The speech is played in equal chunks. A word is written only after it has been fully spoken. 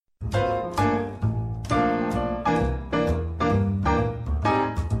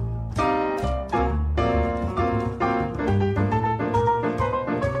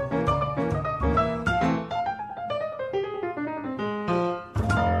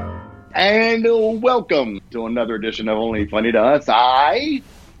And welcome to another edition of Only Funny to Us. I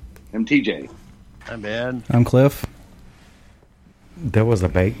am TJ. I'm Ben. I'm Cliff. There was a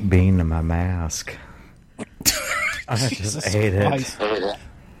baked bean in my mask. I just ate it.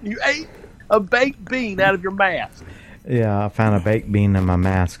 You ate a baked bean out of your mask. Yeah, I found a baked bean in my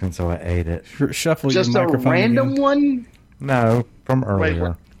mask, and so I ate it. Shuffle Just your a microphone random again. one? No, from Wait, earlier.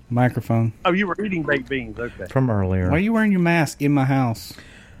 what? Microphone. Oh, you were eating baked beans. Okay. From earlier. Why are you wearing your mask in my house?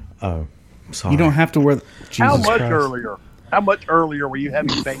 Oh, sorry. You don't have to wear... Jesus How much Christ. earlier? How much earlier were you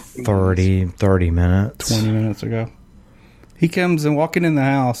having baked beans? 30 minutes. 20 minutes ago. He comes and walking in the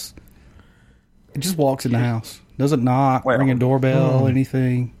house. He just walks in the house. Doesn't knock, Well, ring a doorbell,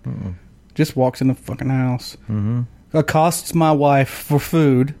 anything. Just walks in the fucking house. Accosts my wife for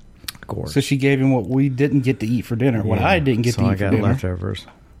food. Of course. So she gave him what we didn't get to eat for dinner. What Yeah, I didn't get so to I eat for got dinner. leftovers.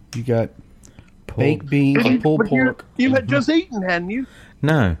 You got baked beans and pulled But pork. you had just eaten, hadn't you?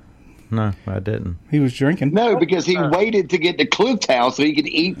 No, I didn't. He was drinking. No, because he waited to get to Cliff's house so he could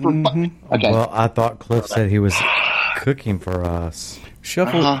eat for fun. Okay. Well, I thought Cliff said he was cooking for us.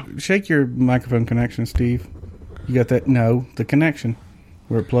 Shuffle, shake your microphone connection, Steve. You got that? No, the connection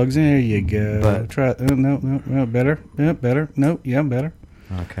where it plugs in. There you go. But- Try. No, better. Yeah, better. No, yeah, better.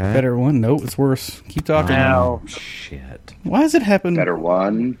 Okay. Better one. No, it's worse. Keep talking. Now, Shit. Why does it happen? Better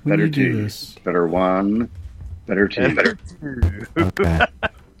one, When better you do two. this. Better one, better two. better. Okay.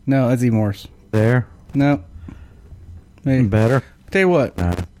 No, that's even worse. There. No. Hey, Better. tell you what.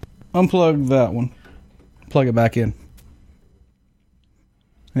 No. Unplug that one. Plug it back in.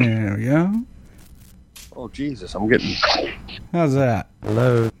 There we go. Oh, Jesus, I'm getting... How's that?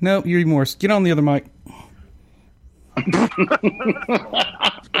 Hello. Nope, you're even worse. Get on the other mic.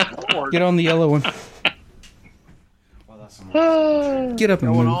 Get on the yellow one. Get up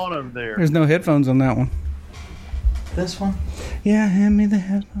and going move. on over there. There's no headphones on that one. This one? Yeah, hand me the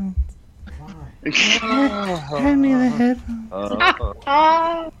headphones. Hand me the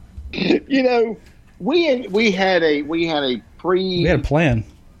headphones. You know, we had a We had a plan.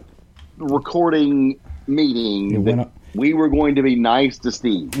 recording meeting It went that up. we were going to be nice to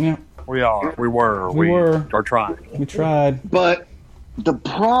Steve. Yeah, We are. We were. We were. are trying. we tried. But the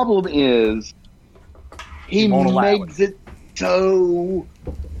problem is he won't allow makes it so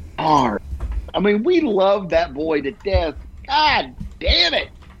hard. I mean, we love that boy to death. God damn it.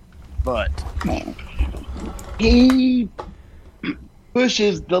 But He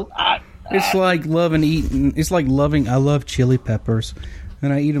pushes the... It's like loving eating. It's like loving. I love chili peppers,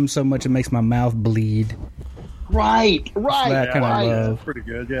 and I eat them so much it makes my mouth bleed. right. that kind of right. love. pretty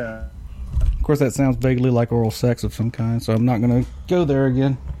good, yeah. Of course, that sounds vaguely like oral sex of some kind, so I'm not going to go there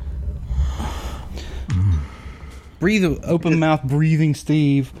again. Breathe, open mouth breathing,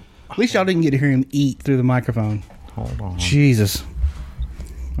 Steve. At least y'all didn't get to hear him eat through the microphone. Hold on. Jesus.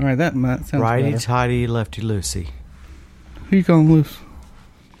 All right, that sounds Righty better. tighty, lefty loosey. Who you calling loose?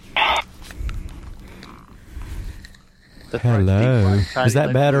 Hello. Is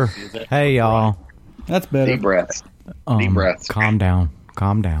that better? Hey, y'all. That's better. Deep breaths. Deep breaths. Calm down.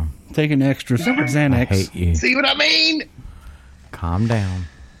 Calm down. Take an extra I Xanax. hate you. See what I mean? Calm down.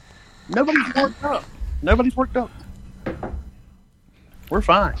 Nobody's worked up. Nobody's worked up. We're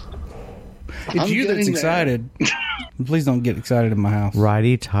fine. It's I'm you that's getting excited. Please don't get excited in my house.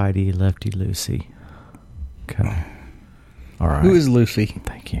 Righty tighty, lefty loosey. Okay. All right. Who is Lucy?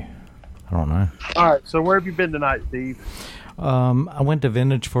 Thank you. I don't know. All right, so where have you been tonight, Steve? I went to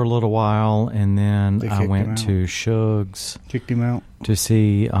Vintage for a little while, and then They I kicked him went out. to Shug's Kicked him out. to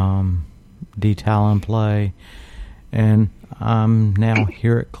see D. Talon play, and I'm now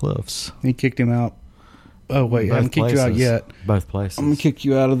here at Cliff's. He kicked him out. Oh, wait. I haven't kicked you out yet. Both places. I'm going to kick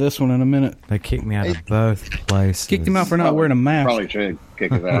you out of this one in a minute. They kicked me out of both places. Kicked him out for not wearing a mask. Probably should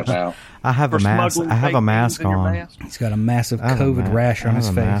kick his ass out. I have For a mask. smuggling I have baked a beans mask in your on. mask? He's got a massive I have a COVID rash on I his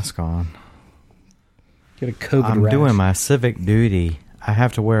have face. a mask on. Get a COVID I'm rash. doing my civic duty. I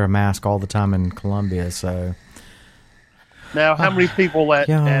have to wear a mask all the time in Columbia, so Now, how many people at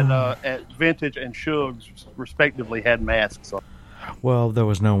Yeah. at Vintage and Shug's respectively had masks on? well, there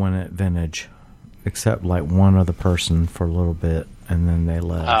was no one at Vintage except like one other person for a little bit, and then they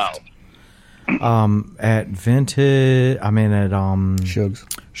left. At Vintage, I mean at Shugs.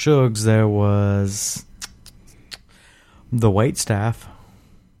 Shug's, there was the wait staff.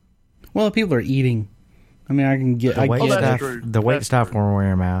 Well, people are eating. I mean, I can get. The I wait get that's it. staff. true. The wait That's staff true. were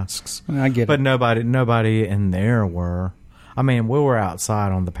wearing masks, I get but it. nobody in there were. I mean, we were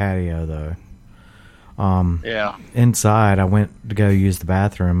outside on the patio though. Yeah. Inside, I went to go use the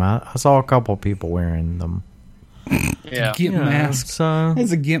bathroom. I saw a couple of people wearing them. Yeah. Gimp Yeah, mask. So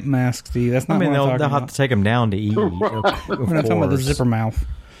It's a gimp mask, Steve. That's I not mean, what I'm they'll talking have about. to take them down to eat. Of We're not talking about the course. zipper mouth.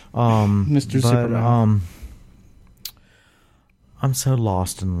 Mr. But, Superman. I'm so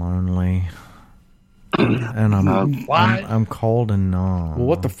lost and lonely. And I'm cold and numb. Well,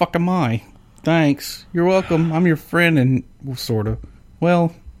 what the fuck am I? Thanks. You're welcome. I'm your friend and sort of.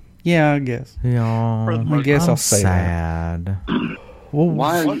 Well, yeah, I guess. Yeah, I guess I'll say sad. that. Well,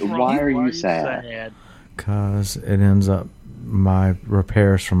 Why are you sad? Because it ends up my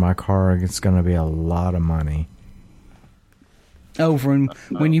repairs for my car. It's going to be a lot of money. oh, from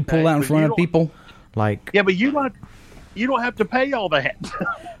when you pull out in but front you of don't- people? Like Yeah, but you don't have to pay all that.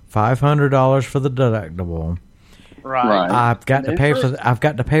 $500 for the deductible. Right. I've got to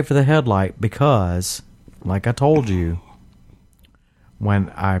pay for the headlight because, like I told you, when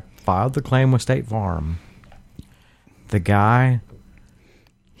I filed the claim with State Farm, the guy,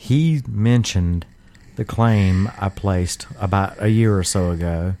 he mentioned the claim I placed about a year or so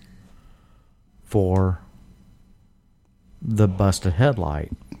ago for the busted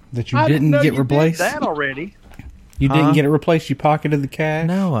headlight. That you I didn't know get you replaced? did that already. You Huh? didn't get it replaced? You pocketed the cash?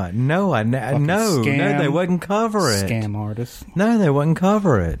 No, no, scam. they wouldn't cover it. Scam artist. No, they wouldn't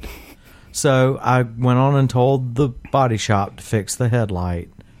cover it. So I went on and told the body shop to fix the headlight.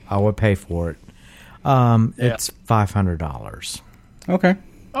 I would pay for it. It's $500. Okay.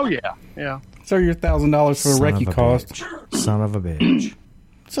 Oh yeah. So your $1,000 for a recce cost. Son of a bitch.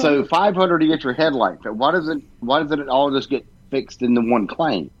 So $500 to get your headlight. Why doesn't it all just get fixed in the one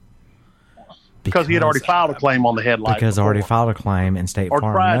claim? Because he had already filed a claim on the headlight. Because I already before. filed a claim, and State Or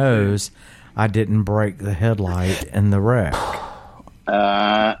Farm tried to. knows I didn't break the headlight in the wreck.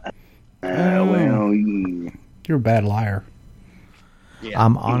 Well, yeah. You're a bad liar. Yeah.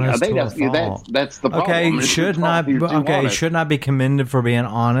 I'm I honest think to a fault. that's the problem. Okay, It's shouldn't I? you're too Okay, honest. shouldn't I be commended for being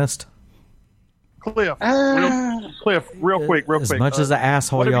honest? Cliff, Ah. real quick. As much as an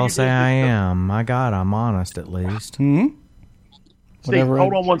asshole whatever y'all you say did I to- am, my God, I'm honest at least. Hmm? Steve, Whatever.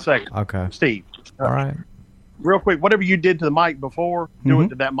 hold on one second. Okay, Steve, all right. real quick, whatever you did to the mic before, do Mhm. it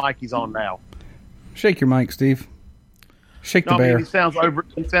to that mic he's on now. Shake your mic, Steve. Shake the No, I bear. mean,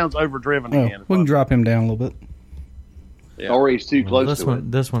 he sounds overdriven Oh, again. we can drop him down a little bit. Or he's too close This to one,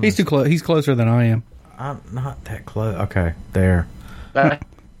 this one. He's too close. He's closer than I am. I'm not that close. Okay, there.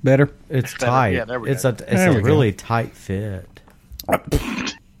 Better. It's better. tight. Yeah, there we it's go. There a we go. really tight fit.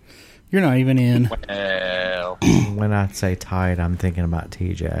 You're not even in. Well, When I say tight, I'm thinking about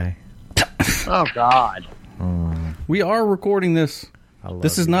TJ. oh God. We are recording this. I love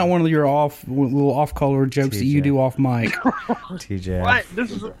This is you, not one of your little off-color jokes that you TJ. do off mic. TJ. What?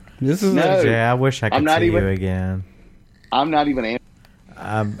 This is This is No. TJ, I wish I could I'm not see even- you again. I'm not even.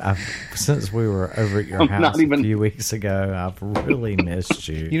 Since we were over at your I'm house not even- a few weeks ago, I've really missed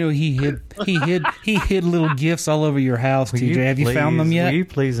you. You know, he hid little gifts all over your house, Will TJ. Have you found them please- yet? Will you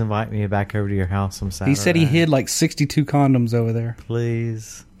please invite me back over to your house some Saturday? He said he hid like 62 condoms over there.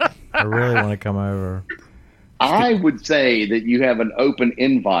 Please. I really want to come over. I would say that you have an open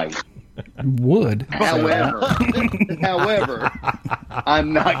invite. Would. However,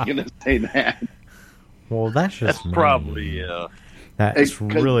 I'm not going to say that. Well, that's just mean. probably That's It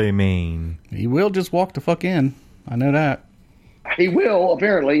could- really mean. He will just walk the fuck in. I know that. He will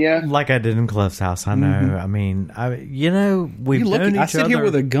apparently, yeah. Like I did in Cliff's house. I know. I mean, we've You look, known I each sit other here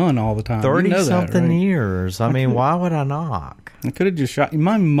with a gun all the time. You know that, 30-something right? years. I mean, why would I knock? I could have just shot you.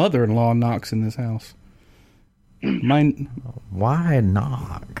 My mother-in-law knocks in this house. Mine. Why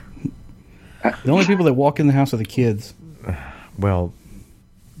knock? The only people that walk in the house are the kids. Well,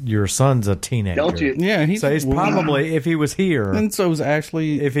 your son's a teenager. Don't you? Yeah, he's Probably, if he was here, And so is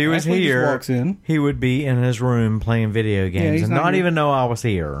Ashley. if he was Ashley just here, walks in. he would be in his room playing video games he's and not not here. even know I was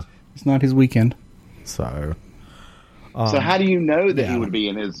here. It's not his weekend. So, So how do you know that yeah. he would be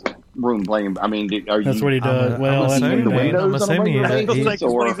in his room playing? I mean, are you? That's what he does. I'm Well, that's what he assuming, the does. windows I'm on a assuming regular he's, basis?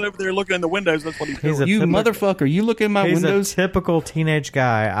 he's, when he's over there looking in the windows, that's what he's He's doing. a You typical- motherfucker! You look in my he's windows. a typical teenage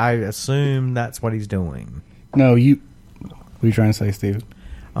guy. I assume that's what he's doing. No, you. What are you trying to say, Steve?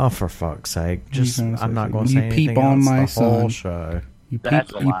 Oh, for fuck's sake! Just trying to say I'm not going to something? say You peep anything on else my the whole son. show. You peep.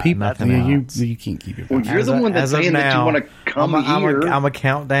 That's a You lie. peep. Nothing Yeah, else. you can't keep your. Well, you're the one that's saying that you want to come here. I'm a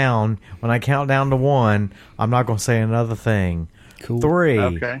count down. When I count down to 1, I'm not going to say another thing. Cool. 3,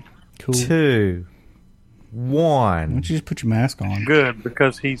 Okay, Cool. 2, Why don't 1. you just put your mask on? good,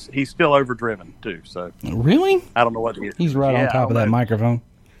 because he's still overdriven too. So Really? I don't know what he is. He's right on top of that microphone.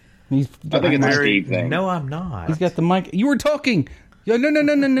 He's. I think it's a Very- Steve thing. No, I'm not. He's got the mic. You were talking. Yeah,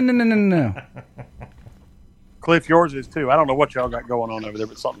 no. Cliff, yours is too. I don't know what y'all got going on over there,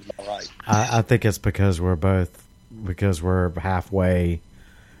 but something's not right. I think it's because we're halfway.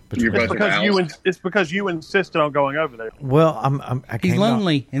 You're It's both because it's because you insisted on going over there. Well, I He's came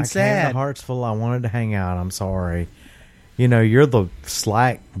lonely to, and I sad. Came to Hartsville. I wanted to hang out. I'm sorry. You're the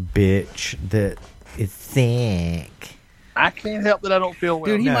slack bitch that is sick. I can't help that I don't feel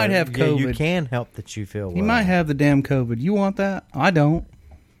well. Dude, he might have Yeah, you COVID. can help that you feel well. He might have the damn COVID. You want that? I don't.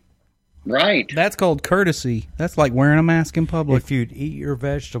 Right. That's called courtesy. That's like wearing a mask in public. If you'd eat your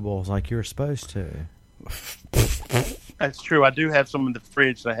vegetables like you're supposed to. That's true. I do have some in the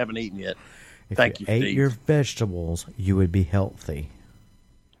fridge that I haven't eaten yet. If Thank you you, ate Steve. your vegetables, you would be healthy.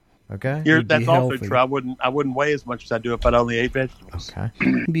 Okay? You'd That's be also healthy. true. I wouldn't weigh as much as I do if I'd only ate vegetables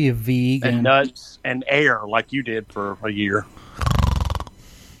Okay. Be a vegan. and nuts and air like you did for a year.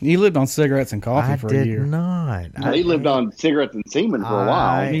 He lived on cigarettes and coffee I for a did year. not. He lived on cigarettes and semen for a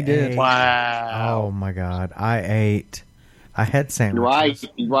while. He did. Wow. Oh my God! I had sandwiches.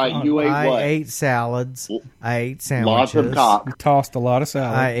 Right. You ate I what? ate salads. I ate Lots sandwiches. of cock. He tossed a lot of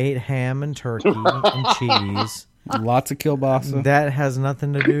salad. I ate ham and turkey and cheese. Lots of kielbasa. That has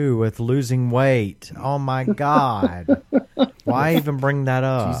nothing to do with losing weight. Oh my God! Why even bring that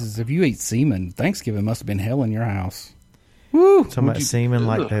up? Jesus, if you ate semen, Thanksgiving must have been hell in your house. Woo! Talking about semen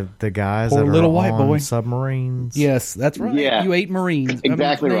like the guys Poor that are little white on boy. submarines. Yes, that's right. Yeah. You ate Marines.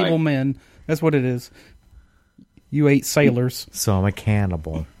 Exactly naval right. men. That's what it is. You ate sailors. So I'm a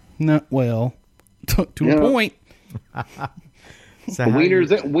cannibal. No, well, to Yeah. a point. So how you-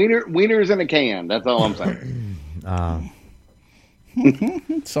 Wieners in a can. That's all I'm saying.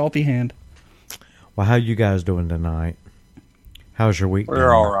 Salty hand. well, how you guys doing tonight? How's your week been?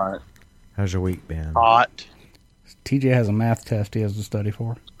 We're all right. How's your week been? Hot. TJ has a math test he has to study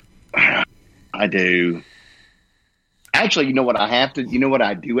for. I do. Actually, you know what I have to? You know what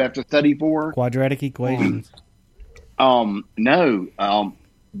I do have to study for? Quadratic equations. No.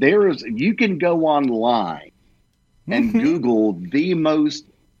 You can go online and Google the most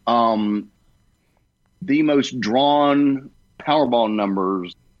drawn Powerball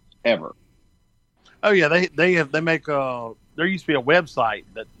numbers ever. Oh yeah, they make there used to be a website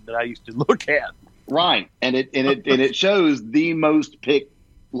that I used to look at. Right, and it shows the most picked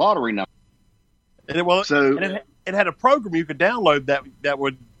lottery number. And it had a program you could download that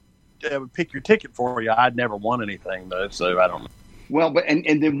would pick your ticket for you. I'd never won anything though, so I don't know. Well, but and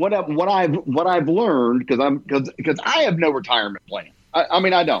then what I've learned because I have no retirement plan. I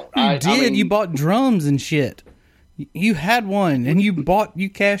mean I don't. You bought drums and shit. You had one, and you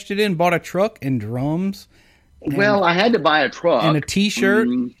cashed it in, bought a truck and drums. Well, I had to buy a truck And a T-shirt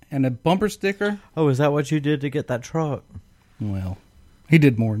Mhm. and a bumper sticker. Oh, is that what you did to get that truck? Well, he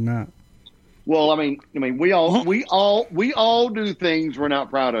did more than that. Well, I mean, we all do things we're not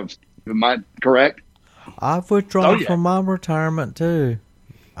proud of. Am I correct? I've withdrawn Oh, yeah. from my retirement too.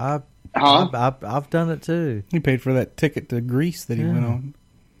 I've done it too. He paid for that ticket to Greece that he went on.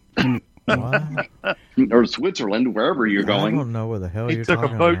 Why? Or Switzerland, wherever you're I going. don't know where the hell He you're took a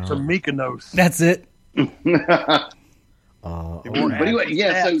talking boat about. to Mykonos. That's it. But anyway,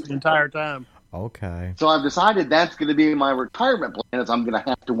 yeah. So the entire time. Okay. So I've decided that's going to be my retirement plan. Is I'm going to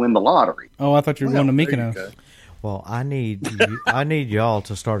have to win the lottery. Oh, I thought you were going to There you Mykonos. go. Well, I need y'all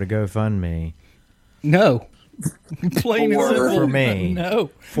to start a GoFundMe No. Plain and For- simple. for me. No.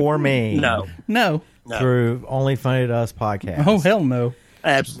 for me. No, No. Through Only Funny to Us podcast. Oh, hell no.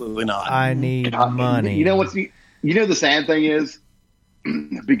 absolutely not. I need money. You know the sad thing is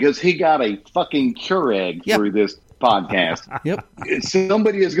because he got a fucking Keurig Yep. through this podcast. Yep.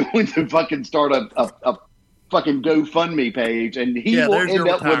 Somebody is going to fucking start a fucking GoFundMe page, and he Yeah, will there's end your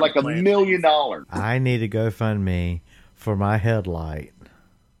up with like $1 retirement million. I need a GoFundMe for my headlight.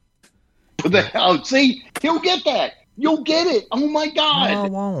 Oh, see, he'll get that. You'll get it. Oh my No, I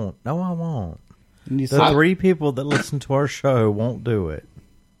god! won't. No, I won't. And you The said- 3 people that listen to our show won't do it.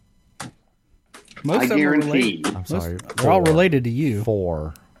 most I of them are guarantee. related. I'm sorry. They're all related to you.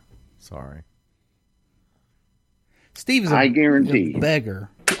 4. Sorry. Steve is I guarantee. a beggar.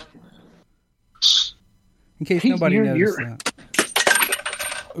 In case He's- nobody you're- noticed you're- that.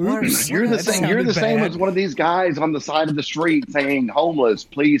 Oops, You're the that same. You're the sounded same bad. as one of these guys on the side of the street saying, "Homeless,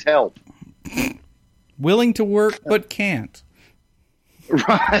 please help." Willing to work but can't.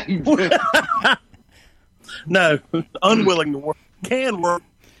 Right. No, unwilling to work. Can work,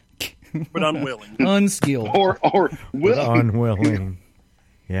 but unwilling. Unskilled. or Unwilling.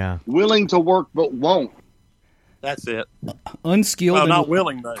 Yeah. willing to work but won't. That's it. Unskilled Well, and not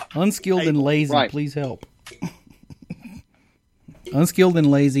willing though. unskilled and lazy, Right. please help. Unskilled and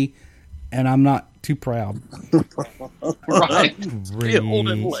lazy, and I'm not too proud. Right. Skilled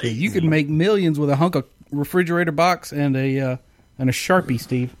and lazy. You could make millions with a hunk of refrigerator box and a Sharpie,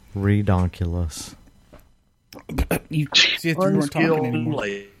 Steve. Redonkulous. You see, you weren't Unskilled talking and anymore.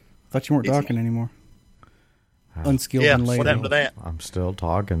 lazy. Thought you weren't talking anymore. Unskilled Yeah, and lazy. what happened to that? I'm still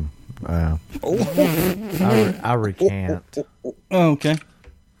talking. I recant. Oh, okay.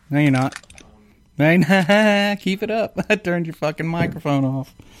 No, you're not. Man, keep it up. I turned your fucking microphone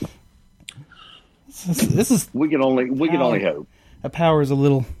off. This is We can only hope. the power is a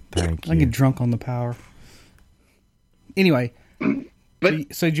little. Thank I you. get drunk on the power. Anyway,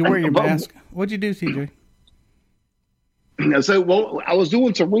 But so did you wear your mask? What'd you do, TJ? So, I was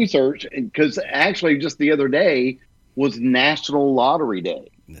doing some research because actually just the other day was National Lottery Day.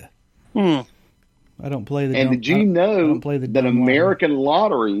 I don't play the. And did you know that American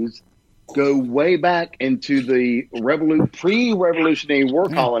lotteries go way back into the pre-revolutionary war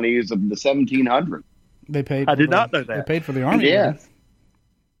colonies of the 1700s? They paid. I did not know that. They paid for the army. Yes.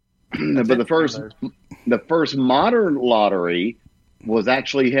 But the first modern lottery was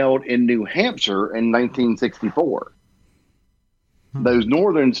actually held in New Hampshire in 1964. Those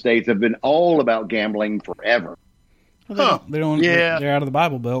northern states have been all about gambling forever. Well, they don't. Yeah. They're out of the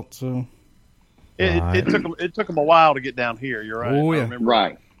Bible Belt, so. It took them a while to get down here. You're right. Oh, yeah. I remember.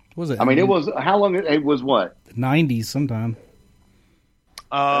 Right. What was it? I mean, it was how long? It was what? the 90s sometime.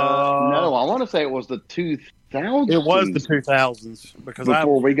 No, I want to say it was the 2000s. It was the 2000s because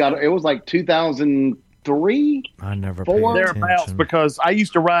before we got it was like 2003. I never Four? paid thereabouts attention. because I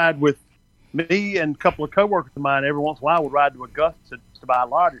used to ride with me and a couple of coworkers of mine. Every once in a while, I would ride to Augusta to buy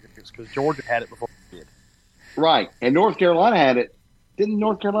lottery tickets because Georgia had it before we did. Right, and North Carolina had it. Didn't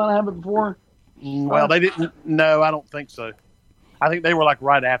North Carolina have it before? Well, they didn't. No, I don't think so. I think they were like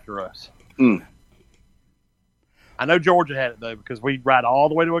right after us. Mm. I know Georgia had it though because we'd ride all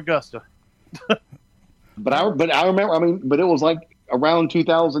the way to Augusta. But I remember. I mean, but it was like around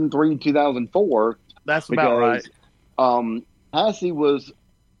 2003, 2004. That's about right. Cassie was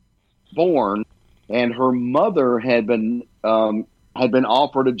born, and her mother had been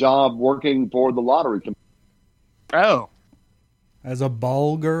offered a job working for the lottery company. Oh, As a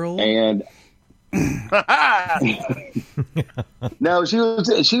ball girl? And no, she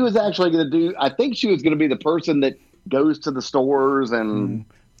was actually going to do. I think she was going to be the person that goes to the stores and.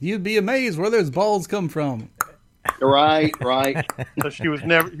 You'd be amazed where those balls come from. Right. so she was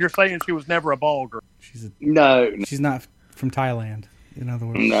never. You're saying she was never a ball girl? No, She's not from Thailand. In other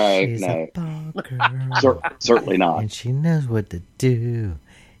words, She's no, a ball girl, certainly not. and she knows what to do.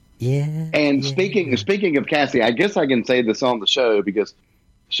 Yeah. And yeah. speaking of Cassie, I guess I can say this on the show because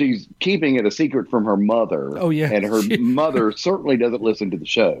she's keeping it a secret from her mother. Oh, yeah. And her mother certainly doesn't listen to the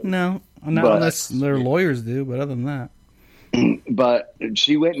show. no, not But- unless their lawyers do. But other than that, But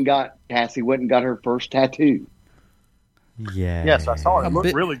Cassie went and got her first tattoo. Yeah. Yes, I saw it. It A looked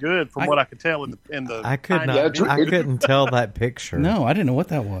bit- really good from what I could tell in the. I could tiny not. video. I couldn't tell that picture. no, I didn't know what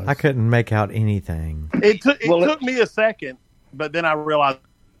that was. I couldn't make out anything. It took Well, took me a second, but then I realized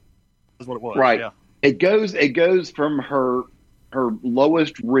what it was. Right. Yeah. It goes from her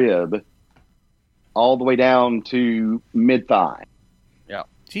lowest rib all the way down to mid thigh.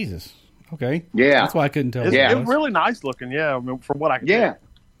 Jesus. Okay. Yeah. That's why I couldn't tell. It's, what Yeah. it it was. was really nice looking. Yeah, I mean, from what I could Yeah. tell.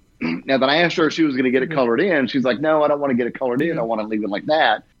 Now that I asked her if she was going to get it colored in, she's like, "No, I don't want to get it colored in. I want to leave it like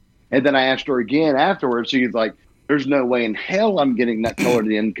that." And then I asked her again afterwards. She's like, "There's no way in hell I'm getting that colored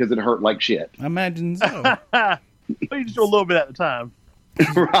in because it hurt like shit." I imagine so. But you just do a little bit at a time.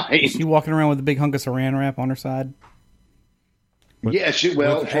 Right? She walking around with a big hunk of saran wrap on her side. Yeah. For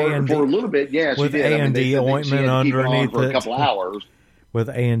a little bit, yeah, she with did. A&D they said that she ointment had to keep it on underneath for a it. couple hours. With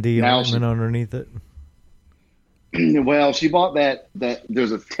A&D Now ointment underneath it. Well, she bought that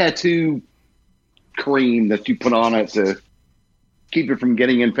there's a tattoo cream that you put on it to keep it from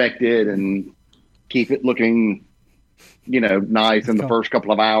getting infected and keep it looking, nice in the first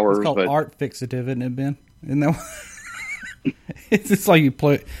couple of hours. It's called But art fixative, isn't it, Ben? Isn't that? It's just like you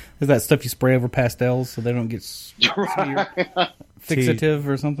play. Is that stuff you spray over pastels so they don't get smeared? Fixative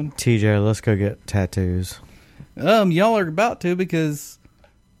or something? TJ, let's go get tattoos. Y'all are about to because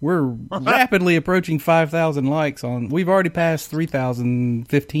we're rapidly approaching 5,000 likes on. We've already passed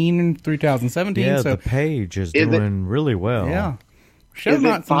 3,015 and 3,017. Yeah, so the page is Is it- doing really well. yeah, is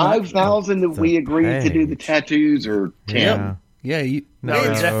it 5,000 that we agreed to do the page. tattoos or 10? Yeah. Yeah, you. No,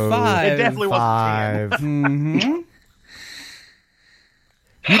 it's it five. definitely wasn't 10. 5. Mm-hmm.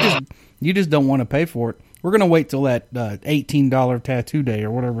 You just don't want to pay for it. We're gonna wait till that $18 tattoo day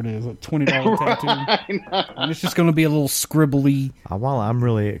or whatever it is, a $20 tattoo, and it's just gonna be a little scribbly. Well, I'm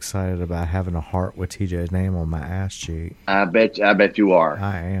really excited about having a heart with TJ's name on my ass cheek. I bet you are.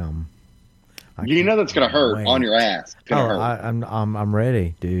 I am. You know that's going to hurt wait. on your ass. It's gonna hurt. I'm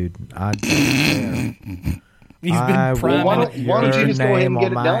ready, dude. He's I been priming. Why don't you just go ahead and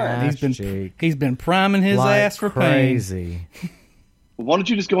get it done? He's been priming his like ass for crazy. Why don't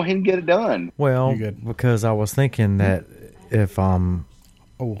you just go ahead and get it done? Well, You're good. because I was thinking that if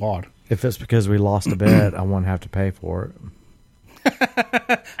Oh, hard. If it's because we lost a bet, I won't have to pay for it.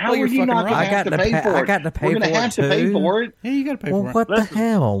 How are you not going to have to pay for it? I got to pay We're for going to have it, to pay too. for it. Yeah, you got to pay Well, for it. what the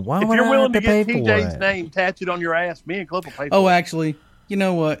hell? Why If would you're I willing have to to pay get for TJ's it? name tattooed on your ass, me and Cliff will pay for Oh, it. actually, you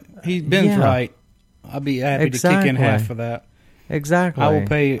know what? Ben's right. I'd be happy to kick in half for that. Exactly. I will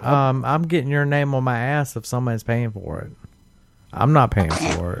pay. I'm getting your name on my ass if somebody's paying for it. I'm not paying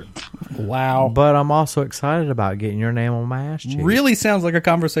for it. Wow. But I'm also excited about getting your name on my ass cheek. Really sounds like a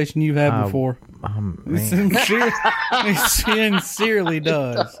conversation you've had before. Man, It sincerely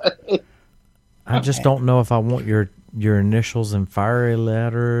does. I just don't know if I want your initials in fiery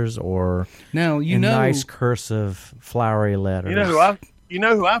letters or Now, in nice cursive flowery letters. You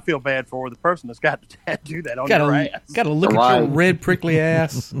know who I feel bad for? The person that's got to tattoo that on your ass. Got to look at your red prickly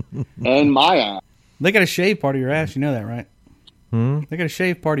ass. And my ass. They got to shave part of your ass. You know that, right? Hmm? They got to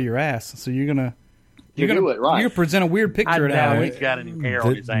shave part of your ass. So you're gonna do it right. You're gonna present a weird picture I at doubt Halloween. he's got any hair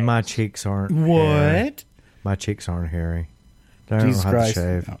on his ass. My cheeks aren't What? hairy. My cheeks aren't hairy. They don't Jesus have Christ!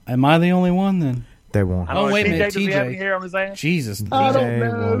 to shave. Am I the only one then? They won't. I don't know, wait a minute, Does he have TJ. any hair on his ass? Jesus, I don't TJ.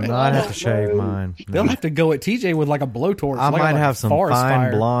 know. will not have to shave mine. They'll have to go at TJ with like a blowtorch. I like might a have some forest fine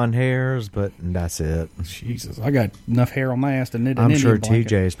fire. blonde hairs, but that's it. Jesus, I got enough hair on my ass to knit an I'm Indian sure blanket.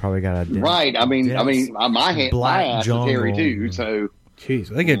 TJ's probably got a Right. I mean, my black ass is hairy jungle. too. So Jeez,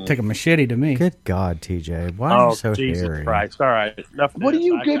 they could take a machete to me. Good God, TJ, why are Oh, you so Jesus hairy? Christ. All right. Enough of what are this.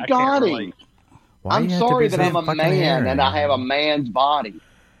 you I good can't Godding? relate. Why I'm you have to sorry be that so I'm a fucking man hairy? and I have a man's body.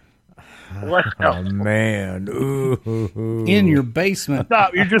 Oh man, ooh. In your basement.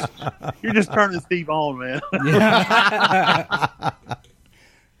 Stop. You're just turning Steve on, man.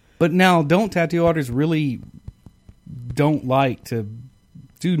 But now, don't tattoo artists really don't like to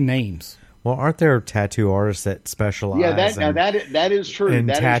do names? Well, aren't there tattoo artists that specialize? Yeah, that is true. in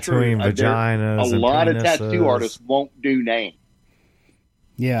That is tattooing true. vaginas A and lot of penises. tattoo artists won't do names.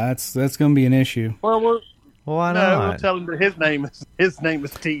 Yeah, that's going to be an issue. Well, Well, why we'll not? tell him that his name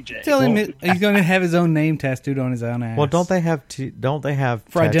is TJ. Tell him he's going to have his own name tattooed on his own ass. Well, don't they have for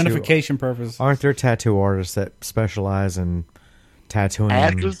tattoo- identification purposes? Aren't there tattoo artists that specialize in tattooing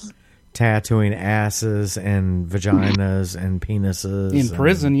Asses? asses and vaginas and penises In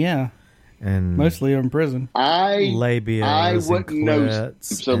prison, yeah, and mostly in prison. labias I and wouldn't know. clits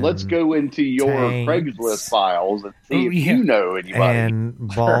So let's and- go into your taints. Craigslist files and see if yeah. you know anybody. and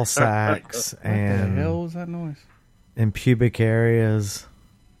ball sacks What the hell and was that noise? pubic areas.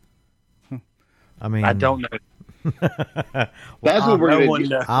 I mean, I don't know. That's what we're No gonna one do.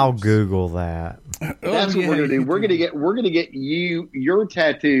 knows. I'll Google that. That's what we're gonna do. We're gonna get you. Your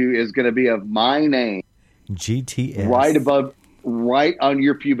tattoo is gonna be of my name GTS right on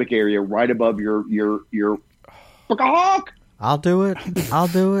your pubic area, right above your. Hawk. I'll do it.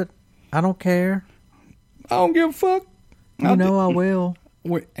 I don't care. I don't give a fuck. I will.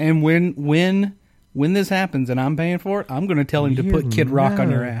 And when this happens and I'm paying for it, I'm going to tell him to You put Kid Rock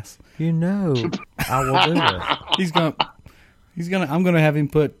on your know. ass. You know, I will do it. I'm going to have him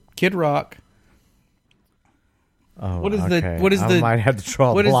put Kid Rock. Oh, What is okay. the I might have to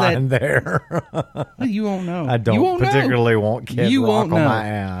draw what a is line there. You won't know. I You don't won't know. particularly want Kid You Rock won't on know. my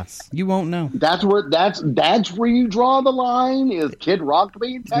ass. You won't know. That's where you draw the line. Is Kid Rock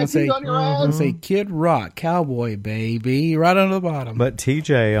being gonna tattooed say- on your I'm ass? say Kid Rock, cowboy baby, right on the bottom. But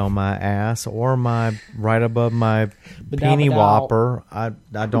TJ on my ass or my right above my Ba-dow, peenie ba-dow. whopper, I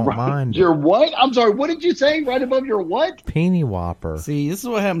don't mind. Your what? I'm sorry. What did you say? Right above your what? Peenie whopper. See, this is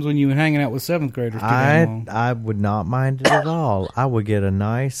what happens when you're hanging out with seventh graders too damn long. I would not mind it at all. I would get a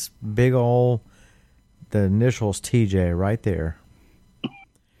nice big old the initials TJ right there.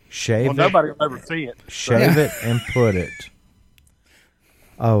 Shave Well, it. nobody will ever see it. Shave it and put it.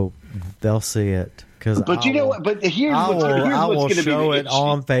 Oh, they'll see it But you know what? But here's I what's will going to be show the it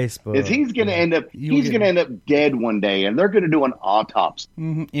on Facebook. Is he's going to end up? You'll He's get- going to end up dead one day, and they're going to do an autopsy,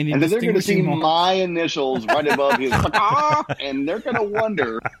 Mm-hmm. and then they're going to see my initials right above his, and they're going to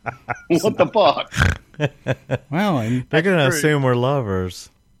wonder what the fuck. Well, and They're going to true. assume we're lovers.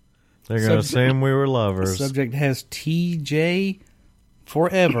 They're going to Subject- assume we were the lovers. subject has TJ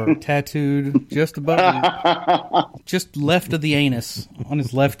forever tattooed just above, just left of the anus on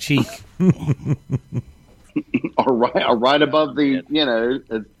his left cheek. or right above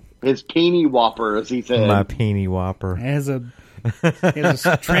the, his peenie whopper, as he said. My peenie whopper. Has a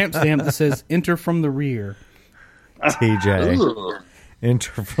tramp stamp that says "Enter from the rear." TJ. Ugh.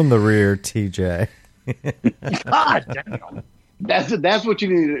 Enter from the rear, TJ. God damn. That's what you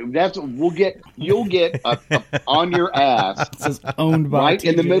need to do. You'll get on your ass It says "Owned by right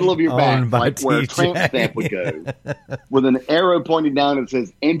in the TJ." middle of your back, Owned by like where a TJ. tramp stamp would go, with an arrow pointing down that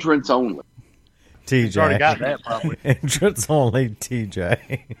says "entrance only." He's already TJ. got that probably. Entrance only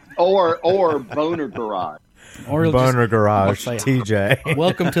TJ. or Boner Garage. Or he'll Boner just Garage say, TJ.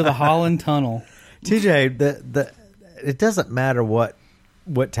 welcome to the Holland Tunnel. TJ, it doesn't matter what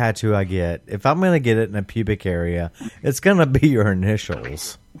tattoo I get. If I'm going to get it in a pubic area, it's going to be your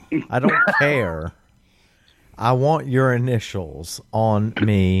initials. I don't care. I want your initials on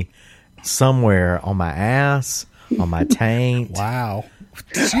me somewhere, on my ass, on my taint. Wow.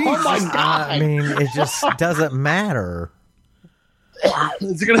 Oh my God! I mean, it just doesn't matter.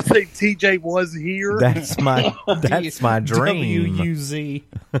 Is it going to say TJ was here? That's my dream. WUZ.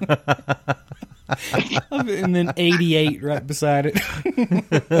 And then 88 right beside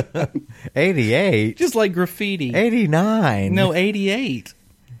it. 88? Just like graffiti. 89. No, 88.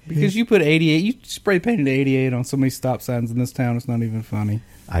 Because you put 88, you spray painted 88 on so many stop signs in this town, it's not even funny.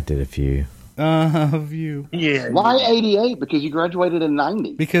 I did a few. View. Yeah. Why 88? Because you graduated in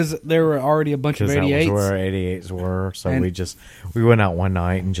 90. Because there were already a bunch of Because that was 88s. where 88s were. So And- we went out one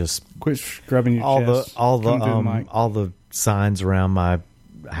night and just Quit scrubbing your all chest. the Come through mic. all the signs around my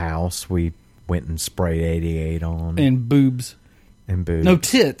house we went and sprayed 88 on And boobs. and boobs. No,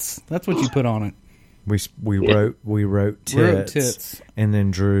 tits. That's what you put on it. We wrote tits, tits. and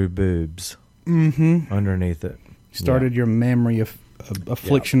then drew boobs underneath it. Started your memory of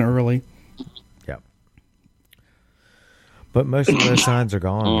affliction early. Yep. But most of those signs are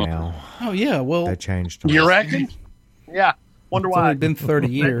gone now. Oh, yeah. Well, They changed them. You reckon? Yeah. Wonder it's why. only been 30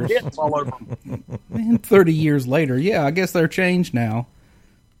 years. Hits all over 'em. Man, 30 years later. Yeah, I guess they're changed now.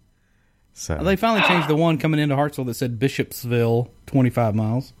 So They finally changed the one coming into Hartsville that said Bishopsville, 25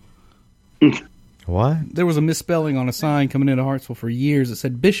 miles. what? There was a misspelling on a sign coming into Hartsville for years. It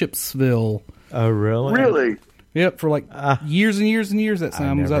said Bishopsville. Oh, really? Really? Yep, for like years and years and years that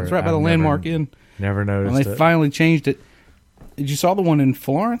sign was out. It's right by the I've Landmark never- Inn. Never And noticed they it. finally changed it. Did you saw the one in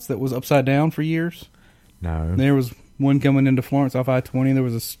Florence that was upside down for years? No. There was one coming into Florence off I-20. There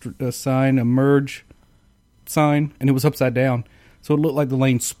was a sign, a merge sign, and it was upside down. So it looked like the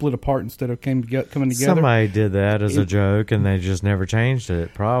lane split apart instead of coming together. Somebody did that as a joke, and they just never changed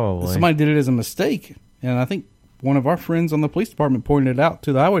it. Probably. Somebody did it as a mistake, and I think one of our friends on the police department pointed it out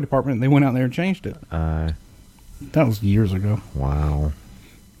to the highway department, and they went out there and changed it. That was years ago. Wow.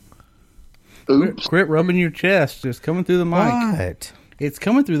 Oops. Quit rubbing your chest. It's coming through the mic. What? It's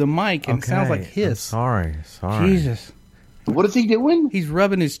coming through the mic, and it sounds like I'm hiss. sorry. Jesus. What is he doing? He's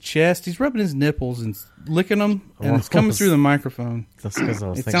rubbing his chest. He's rubbing his nipples and licking them, and it's coming through the microphone. That's because I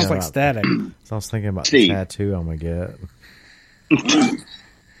was It thinking sounds like about, static. So I was thinking about Steve. the tattoo I'm gonna get.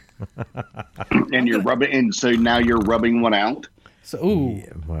 And you're rubbing, and so now you're rubbing one out. So, ooh.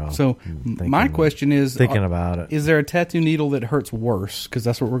 Yeah, well, So my question is: thinking about it. Is there a tattoo needle that hurts worse? Because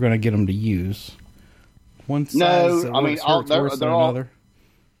that's what we're going to get them to use. One size No, that I mean, hurts they're- worse than they're all- another.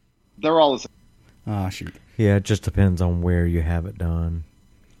 They're all the same. Ah, shoot. Yeah, it just depends on where you have it done.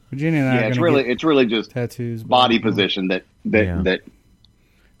 Virginia and I Yeah, are it's going to really get it's really just tattoos. body but- position that Yeah.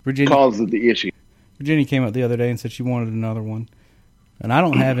 Virginia, causes the issue. Virginia came up the other day and said she wanted another one, and I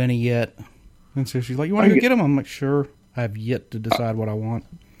don't have any yet. And so she's like, "You want to go get them?" I'm like, "Sure." I have yet to decide what I want.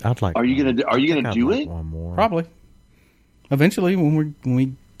 I'd like. Are you gonna do? Are you I'd gonna do like it? One more. Probably. Eventually, when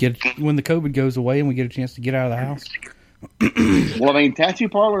we get when the COVID goes away and we get a chance to get out of the house. Well, I mean, tattoo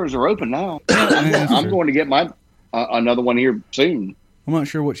parlors are open now. I'm going to get my another one here soon. I'm not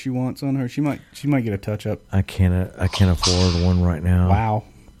sure what she wants on her. She might get a touch up. I can't afford one right now. Wow.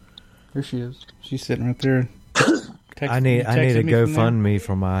 There she is. She's sitting right there. I need a texting me from there. GoFundMe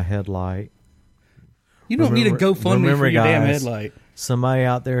for my headlight. You don't need a Remember- GoFundMe for remember, your damn guys, headlight. Somebody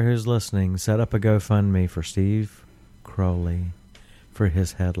out there who's listening, set up a GoFundMe for Steve Crowley for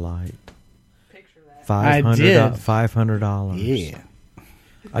his headlight. I did. $500. Yeah.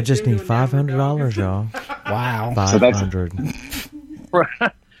 I just need $500, y'all. Wow. So that's- $500.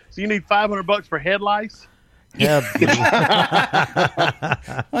 So you need $500 for headlights? Yeah,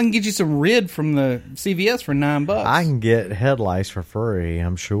 I can get you some rid from the CVS for $9. I can get headlights for free.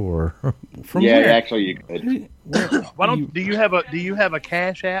 I'm sure. From Yeah, where? actually, you could. Why don't do you have a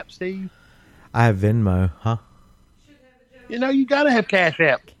Cash App, Steve? I have Venmo, huh? You know you got to have Cash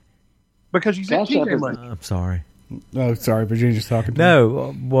App because you sent Cash App TJ is- money. I'm sorry. Oh, sorry, Virginia's talking to me.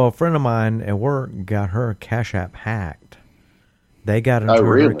 No, well, a friend of mine at work got her Cash App hacked. They got into her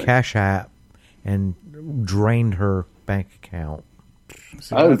really? Cash App and drained her bank account.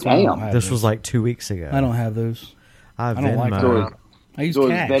 See, Oh, that's why I don't damn. have This those. was like 2 weeks ago. I don't have those. I I don't like Venmo. that. I use So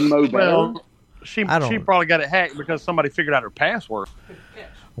is cash. Venmo better? Well, she I don't- she probably got it hacked because somebody figured out her password.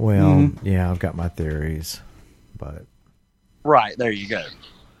 Well, yeah, I've got my theories, but Right there, you go.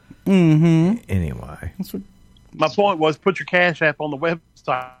 Mm-hmm. anyway, That's what, My point was put your Cash App on the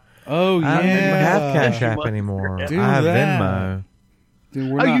website Oh yeah. I don't even have Cash App anymore. Do I have that. Venmo.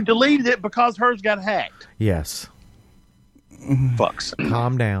 Dude, You deleted it because hers got hacked. Yes. Fucks.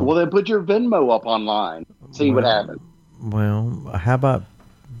 Calm down. Well, then put your Venmo up online. See what happens. Well, how about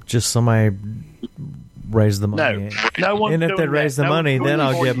just somebody raise the money? No one's And if doing they raise that. the No money, one's then doing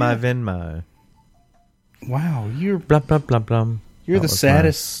it I'll for get you. my Venmo. Wow, you're Blum, blum, blum, blum. You're That the was my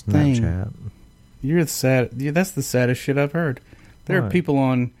saddest thing. Snapchat. you're the sad. Yeah, that's the saddest shit I've heard. There are What? people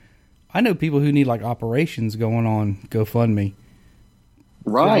on. I know people who need like operations going on GoFundMe.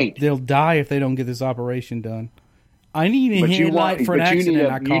 Right. They'll die if they don't get this operation done. I need a headlight for an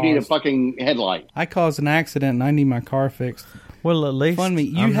accident. you need a fucking headlight. I caused an accident and I need my car fixed. Well, at least Fund me.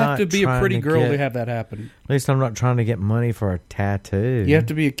 You I'm have not to be a trying pretty girl get- to have that happen. At least I'm not trying to get money for a tattoo. You have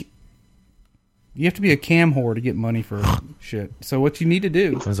to be a. You have to be a cam whore to get money for shit. So what you need to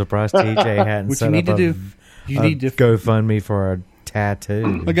do, I'm surprised TJ hadn't what set you need up to a, do, you a need to. GoFundMe for a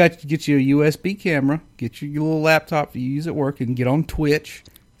tattoo. I got you. Get you a USB camera. Get your little laptop you use at work, and get on Twitch.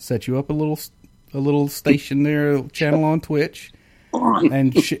 Set you up a little station there, a channel on Twitch,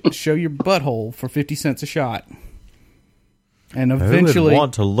 and show your butthole for 50 cents a shot. And Who would eventually,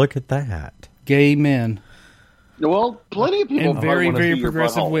 want to look at that? gay men Well, plenty of people and very, wanna see very your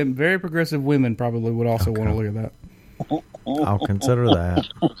progressive butthole. women. Very progressive women probably would also want to look at that. I'll consider that.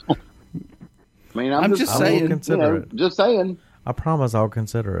 I mean, I'm just I will saying. consider it. Just saying. I promise I'll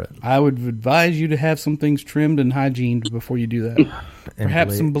consider it. I would advise you to have some things trimmed and hygiened before you do that. And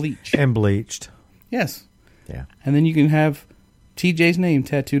Perhaps some bleach. And bleached. Yes. Yeah. And then you can have TJ's name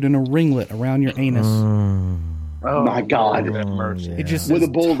tattooed in a ringlet around your anus. Oh My God. Lord have mercy. Yeah. It just With a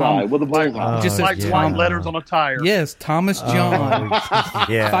says bullseye. Tom- With a bullseye. It just Oh, says Like yeah. white Tom. letters on a tire. Yes, Thomas John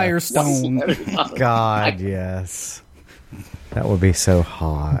Yeah. Firestone God, yes. That would be so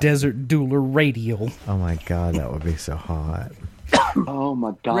hot. Desert Dueler Radial. Oh my God, that would be so hot. Oh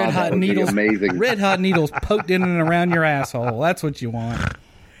my God. Red that hot would be needles. amazing. Red hot needles poked in and around your asshole. That's what you want.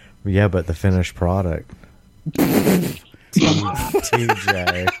 Yeah, but the finished product.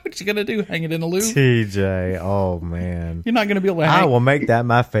 TJ. What you gonna do? Hang it in a loop? TJ. Oh man. You're not gonna be able to I hang will make that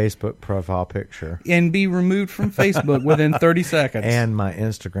my Facebook profile picture and be removed from Facebook within 30 seconds. and my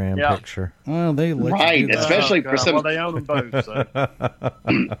Instagram Yeah. picture. well, they let Right, you do that. especially for some. Well, they own them both. So.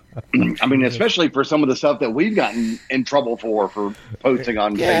 I mean, especially for some of the stuff that we've gotten in trouble for posting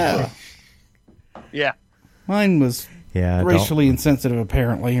on Facebook. Yeah. Mine was Yeah, don't- racially insensitive,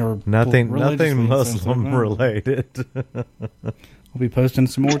 apparently, or nothing religiously Muslim insensitive. related. I'll be posting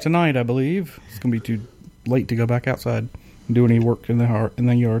some more tonight, I believe. It's gonna be too late to go back outside and do any work in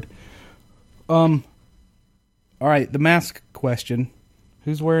the yard. All right, the mask question.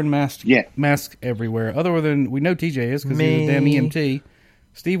 Who's wearing masks? Yeah. Mask everywhere. Other than we know TJ is because he's Me. a damn EMT.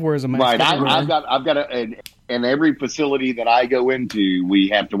 Steve wears a mask. Right, everywhere. I've got in every facility that I go into, we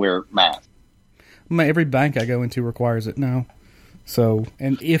have to wear masks. Every bank I go into requires it now. So,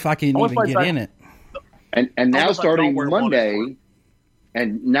 and if I can Almost even like get that- in it, Almost And now like starting don't wear one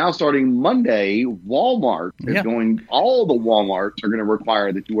Monday, Walmart is Yeah. going. All the WalMarts are going to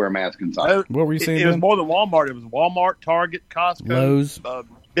require that you wear a mask inside. what were you saying? It was Ben? more than Walmart. It was Walmart, Target, Costco, Lowe's.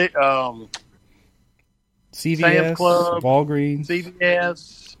 big, CVS, Sam's Club, Walgreens.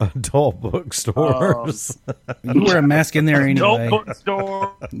 CVS, Adult bookstores. You wear a mask in there anyway. Adult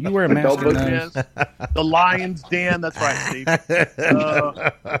Bookstore, You wear a mask in Adult those. yes, the Lion's Den. That's right, Steve.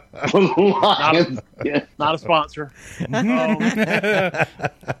 Yeah. Not a sponsor,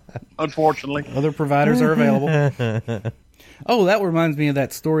 unfortunately. Other providers are available. Oh, that reminds me of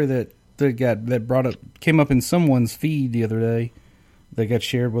that story that came up in someone's feed the other day. That got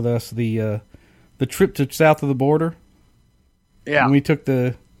shared with us. The trip to south of the border. Yeah, When we took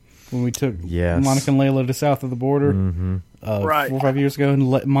Yes. Monica and Layla to south of the border Right. 4 or 5 years ago,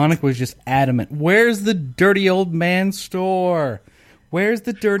 and Monica was just adamant. Where's the dirty old man store? Where's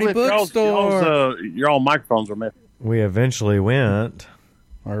the dirty Cliff, bookstore? your own microphones are messing. We eventually went.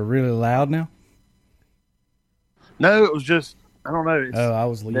 Are really loud now? No, it was just I don't know. It's, Oh, I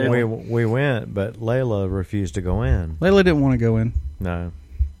was leaving. We went, but Layla refused to go in. Layla didn't want to go in. No.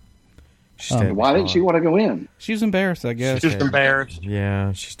 She stayed in Why the didn't she car. want to go in? She was embarrassed, I guess. just embarrassed.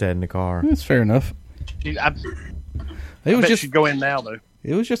 Yeah, she stayed in the car. That's fair enough. I It bet was just she'd go in now though.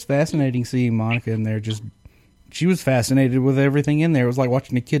 it was just fascinating seeing Monica in there. Just she was fascinated with everything in there. It was like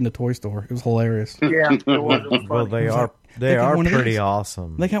watching a kid in a toy store. It was hilarious. Yeah, it was Well, funny. they got are one of pretty these.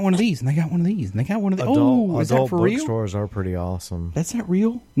 awesome. They got one of these, and they got one of these, and they got one of these. Adult, Oh, is that adult for real? bookstores are pretty awesome. That's not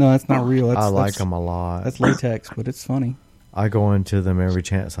real. No, that's not real. That's, I like that's- them a lot. That's latex, but it's funny. I go into them every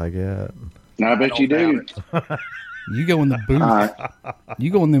chance I get. I bet you do. You go in the booth.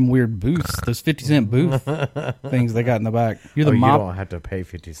 You go in them weird booths. Those 50-cent booth things they got in the back. You're the mop. You don't have to pay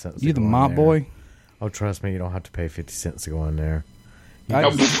 50 cents. You the mop boy. Oh, trust me, you don't have to pay 50 cents to go in there. I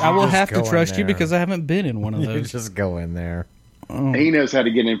will have to trust you because I haven't been in one of those. You just go in there. Oh. He knows how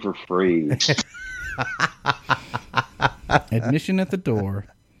to get in for free. Admission at the door.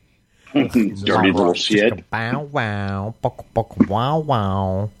 Dirty little shit. Bow wow, wow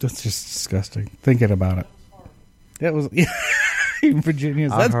wow. That's just disgusting. Thinking about it. That was in Virginia.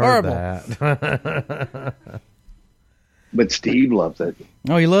 That's horrible. That. But Steve loves it.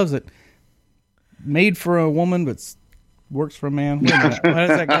 Oh, he loves it. Made for a woman, but works for a man. Wait a minute. How does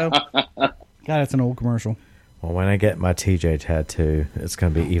that go? God, that's an old commercial. Well, when I get my TJ tattoo, it's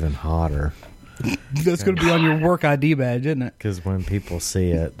going to be even hotter. That's going to be on your work ID badge, isn't it? Because when people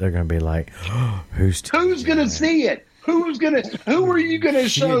see it, they're going to be like, oh, "Who's going to see it? Who are you gonna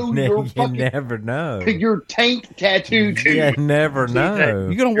show your fucking? You never know. Your tank tattoo to? You never know.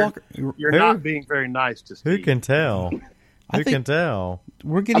 You're gonna walk. You're not being very nice to Steve. Who can tell? Who can tell?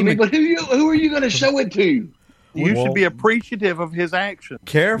 We're getting. But who are you gonna show it to? You should be appreciative of his actions.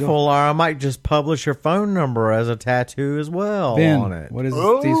 Careful, or I might just publish your phone number as a tattoo as well on it. What is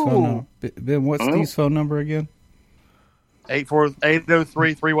Steve's phone number? Ben, what's Steve's phone number again?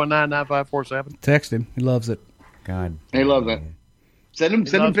 803-319-9547. Text him. He loves it. God, he loves it. Send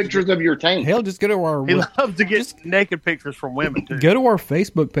him pictures of your tank. Hell, just go to our. He loves to get naked pictures from women too. Go to our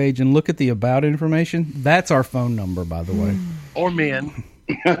Facebook page and look at the about information. That's our phone number, by the way. Or men.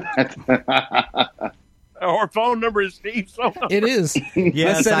 Our phone number is Steve's phone number. It is.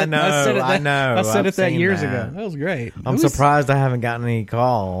 Yes, I know. I know. I said I've it years that. ago. That was great. I'm surprised I haven't gotten any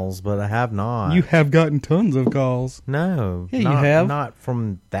calls, but I have not. You have gotten tons of calls. No. Yeah, you have. Not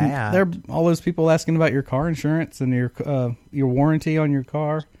from that. There are all those people asking about your car insurance and your warranty on your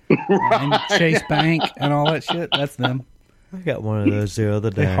car. And Chase Bank and all that shit. That's them. I got one of those the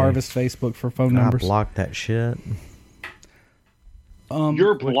other day. They harvest Facebook for phone numbers. I blocked that shit.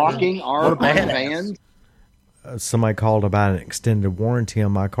 You're blocking our fans? Somebody called about an extended warranty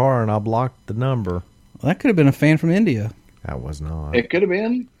on my car, and I blocked the number. Well, that could have been a fan from India. That was not. It could have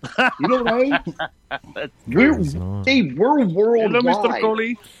been. You don't know. We're worldwide. Hello, Mr.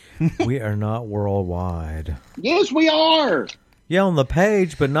 Coley. We are not worldwide. Yes, we are. Yeah, on the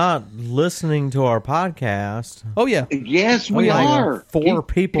page, but not listening to our podcast. Oh, yeah. Yes, we are. Four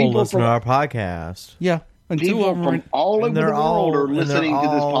people listen to our podcast. Yeah. And people two of them from all over the world are listening to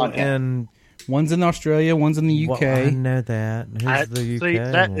this podcast. And one's in Australia, one's in the UK. Well, I know that. Who's the UK? See,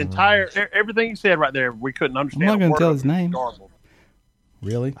 that entire everything you said right there, we couldn't understand. I'm not going to tell his name.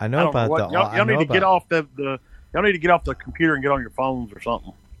 Really? I know about the. Y'all need to get off the. Y'all need to get off the computer and get on your phones or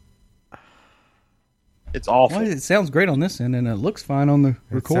something. It's awful. Well, it sounds great on this end, and it looks fine on the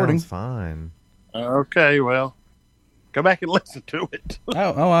recording. Sounds fine. Okay, well, go back and listen to it.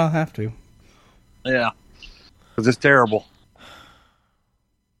 I'll have to. Yeah, because it's terrible.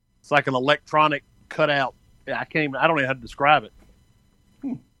 It's like an electronic cutout. Yeah, I don't even know how to describe it.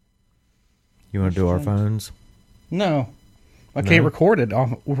 You want to do our phones? No. I can't record it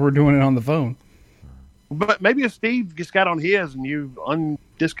if we're doing it on the phone. But maybe if Steve just got on his and you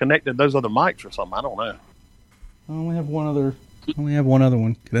disconnected those other mics or something, I don't know. I only have one other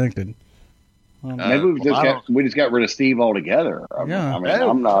one connected. Maybe we just got rid of Steve altogether. Yeah.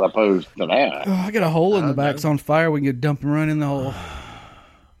 I'm not opposed to that. Oh, I got a hole in the back. It's on fire. We can get dump and run in the hole.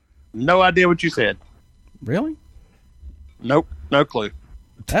 No idea what you said. Really? Nope. No clue.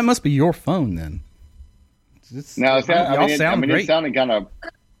 That must be your phone then. It sounded kind of.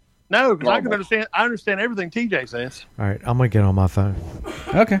 No, because I can understand. I understand everything TJ says. All right, I'm gonna get on my phone.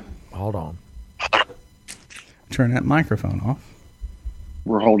 Okay. Hold on. Turn that microphone off.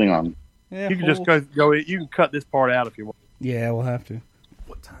 We're holding on. Yeah, you can just go. You can cut this part out if you want. Yeah, we'll have to.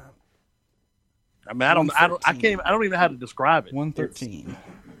 What time? I mean, I don't even know how to describe it. 1:13.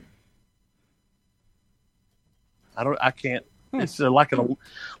 I can't. It's like an.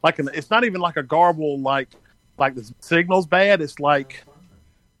 It's not even like a garble like the signal's bad. It's like.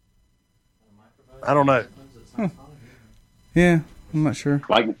 I don't know. Yeah, I'm not sure.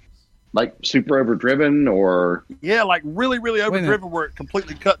 Like super overdriven or yeah, like really, really overdriven where it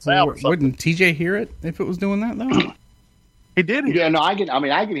completely cuts out or something. Wouldn't TJ hear it if it was doing that though? He did. Yeah, no, I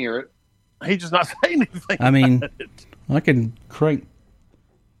can hear it. He's just not saying anything. I mean, I can crank.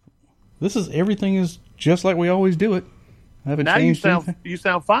 Everything is just like we always do it. I haven't changed anything. You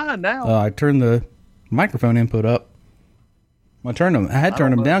sound fine now. I turned the microphone input up. I had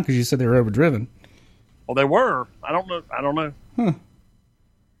turned them down because you said they were overdriven. Well, they were. I don't know. Huh.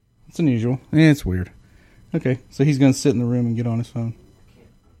 It's unusual. It's weird. Okay, so he's going to sit in the room and get on his phone.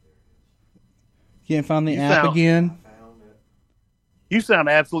 Can't find the app again? You sound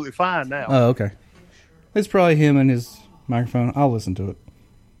absolutely fine now. Oh, okay. It's probably him and his microphone. I'll listen to it.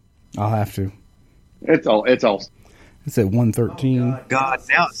 I'll have to. It's all. It's at 113. God,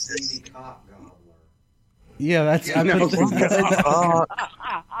 now it's Yeah, that's.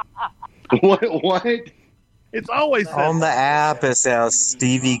 What? It's always on the app. It says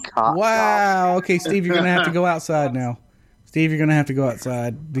Stevie Cop. Wow. Okay, Steve, you're gonna have to go outside now. Steve, you're gonna have to go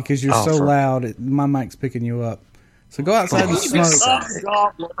outside because you're so loud. My mic's picking you up. So go outside and smoke.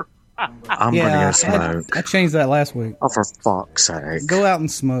 I'm gonna go smoke. I changed that last week. Oh, for fuck's sake! Go out and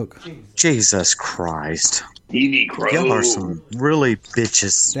smoke. Jesus Christ! TV Crow. Y'all are some really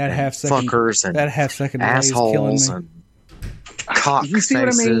bitches, that half second fuckers, and that half second assholes and cock you see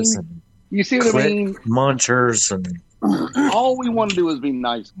faces. what I mean? You see what I mean? Munchers and all we want to do is be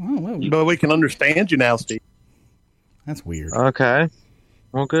nice. Oh, well, But we can understand you now, Steve. that's weird. okay,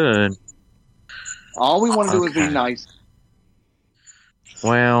 well, good. All we want to do is be nice.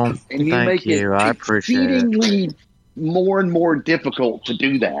 Well, And you thank make you. I it appreciate it. exceedingly more and more difficult to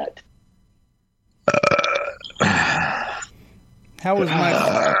do that. How was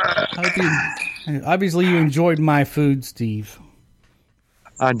obviously you enjoyed my food, Steve.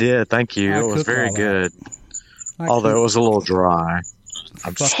 I did. Thank you. I It was cooked very all that. good. Although it was a little dry.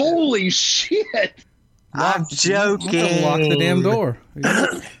 Holy shit! I'm joking. Lock the damn door.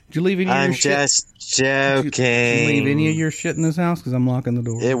 Did you leave any of your I'm shit? just joking. Did you leave any of your shit in this house? Because I'm locking the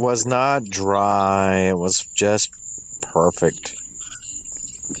door. It was not dry. It was just perfect.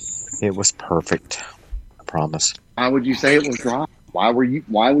 It was perfect. I promise. Why would you say it was dry? Why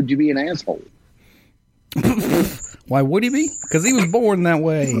would you be an asshole? Why would he be? Because he was born that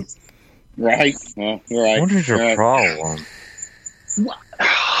way. Right. Well, right. What is your right. problem?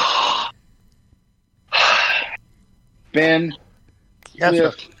 Ben, Yes,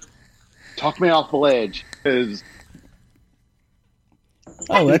 sir. talk me off the ledge because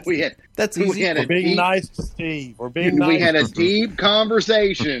that's easy. we had We're a being deep, nice to Steve. We're being nice. we had a deep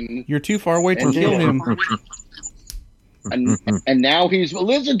conversation, You're too far away to And kill then- him. and now he's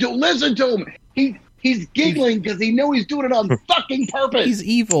listen to him. He's giggling because he knows he's doing it on fucking purpose. He's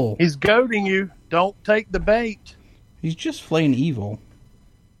evil. He's goading you. Don't take the bait. He's just plain evil.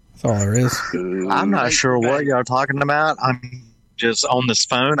 That's all there is. I'm not sure what y'all are talking about. I'm just on this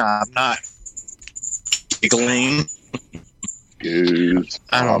phone. I'm not giggling. Goose.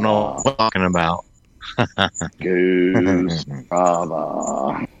 I don't know what I'm talking about. Goose.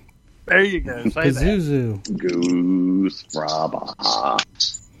 Brava. There you go. Say that. Pazuzu. Goose. Brava.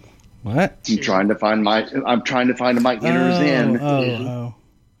 What? I'm trying to find my enters in. Oh.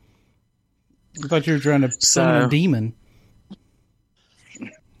 I thought you were trying to summon a demon.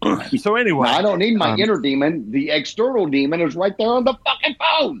 So anyway, I don't need my inner demon. The external demon is right there on the fucking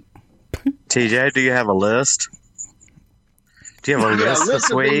phone. TJ, do you have a list? Do you have a list this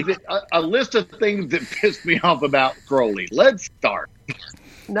of week? things a list of things that pissed me off about Crowley. Let's start.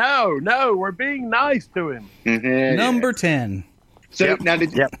 no, we're being nice to him. Number 10. So now, this.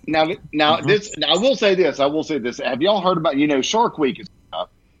 Now I will say this. Have y'all heard about? Shark Week is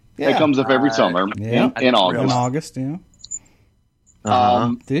up. It comes up every summer in August. In August, yeah.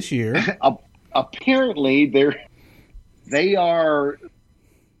 This year, apparently they are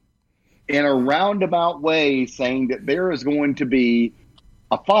in a roundabout way saying that there is going to be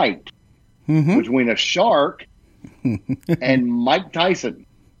a fight between a shark and Mike Tyson.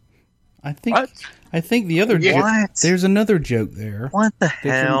 I think the other joke. What? There's another joke there. What the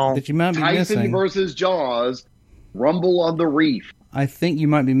hell? That you might be Tyson missing. versus Jaws, Rumble on the Reef. I think you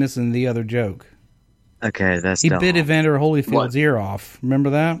might be missing the other joke. Okay, that's He dumb. bit Evander Holyfield's ear off. Remember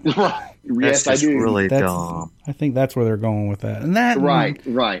that? Yes, That's I just do. really That's- dumb. I think that's where they're going with that. And that Right.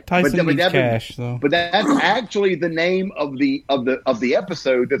 Tyson needs cash, so But that's actually the name of the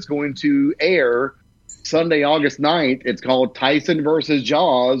episode that's going to air Sunday, August 9th. It's called Tyson versus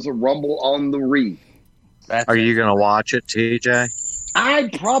Jaws, Rumble on the Reef. Are you going to watch it, TJ? I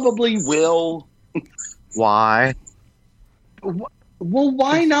probably will. Why? Well,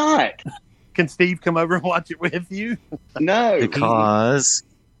 why not? Can Steve come over and watch it with you? No, Because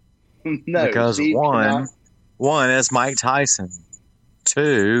Steve cannot. one, it's Mike Tyson.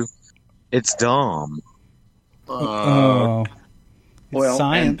 Two, it's dumb. oh, it's Well,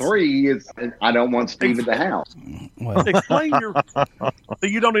 science. and three is I don't want Steve at the house. Well, Explain your. So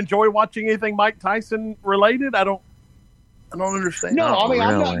you don't enjoy watching anything Mike Tyson related? I don't understand. No, Not I mean,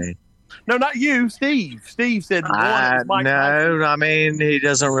 I'm not- really. No, not you, Steve. Steve said one is Mike Tyson. No, I mean, he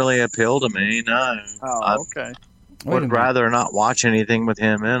doesn't really appeal to me, no. Oh, I okay. wait a would minute. rather not watch anything with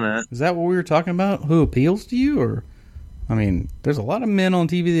him in it. Is that what we were talking about? Who appeals to you? Or, I mean, there's a lot of men on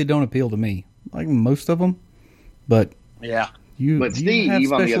TV that don't appeal to me. like most of them, but yeah, But Steve, have on the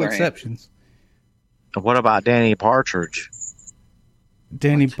special other hand. exceptions. What about Danny Partridge?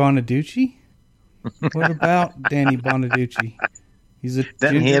 Danny Bonaducci? What about Danny Bonaducci? He's a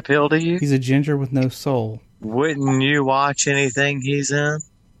Doesn't he ginger. appeal to you? He's a ginger with no soul. Wouldn't you watch anything he's in?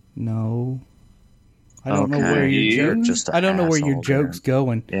 No. I don't know Okay, where you're your just an I don't know where your asshole joke's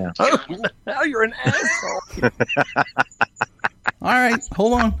going. Yeah. now you're an asshole. All right,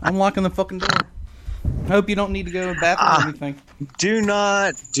 hold on. I'm locking the fucking door. I hope you don't need to go to the bathroom or anything. Do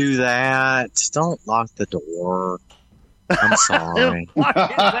not do that. Don't lock the door. I'm sorry. What is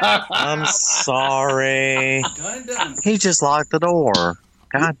that? I'm sorry. Done. He just locked the door.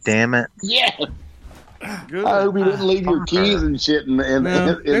 God damn it. Yeah. Good. I hope you didn't leave your keys and shit in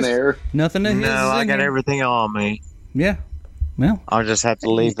No, there. Nothing of his No, is I in got here. everything on me. Yeah. Well, I'll just have to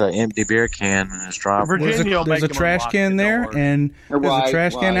leave the empty beer can in his driveway. Virginia will there's make a him trash unlock can it, there, don't worry. and there's a Right,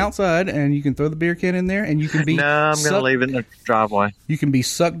 trash can right. outside, and you can throw the beer can in there, and you can be No, I'm going to sucked- leave it in the driveway. You can be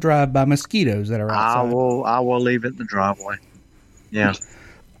sucked dry by mosquitoes that are I outside. will leave it in the driveway. Yeah.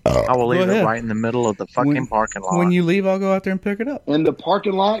 I will leave Go it ahead. right in the middle of the fucking parking lot. When you leave, I'll go out there and pick it up. In the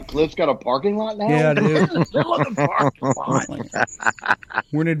parking lot? Cliff's got a parking lot now? Yeah, I do. Still in the parking lot.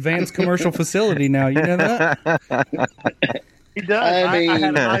 We're an advanced commercial facility now. You know that? He does. I I had a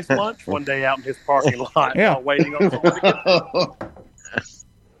mean- nice lunch one day out in his parking lot Yeah. while waiting on someone to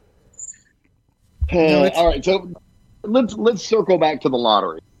get No, it's- All right, so let's circle back to the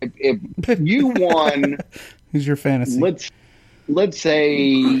lottery. If you won, Who's your fantasy? let's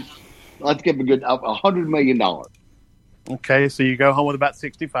say, let's give a good $100 million. Okay, so you go home with about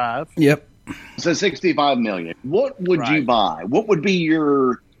 65. Yep. So $65 million. What would you Right. buy? What would be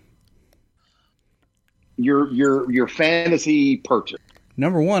your fantasy purchase?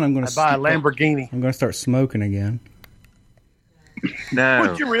 Number one, I'm going I to buy a Lamborghini. I'm going to start smoking again. No.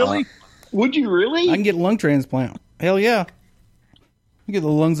 Would you really? Would you really? I can get lung transplant. Hell yeah. I get the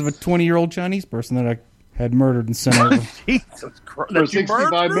lungs of a 20-year-old Chinese person that I had murdered and sent over. Jesus Christ. for That you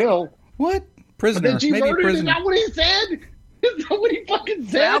 65 murdered? mil. What? Prisoner. That you Maybe a murdered? Is prisoner. that what he said? Is that what he fucking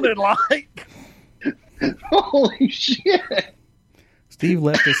said? Sounded like. Holy shit. Steve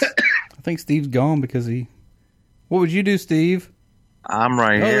left us. I think Steve's gone because he... What would you do, Steve? I'm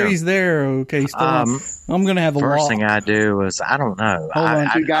right Oh, here. he's there. Okay, he's still on. I'm going to have a First law. thing I do is, I don't know. Hold on.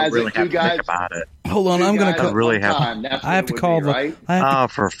 I Two guys- really two have to guys- think about it. Hold on, I'm going to Guys, call... really one have- time, that's I what have it to would call be, the... right? I have to, Oh,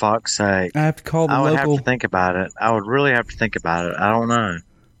 for fuck's sake. I have to call the I would have local... to think about it. I would really have to think about it. I don't know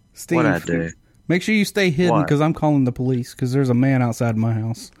Steve, what I'd do. make sure you stay hidden What? because I'm calling the police because there's a man outside my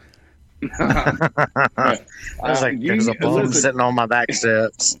house. There's a bum listen, sitting on my back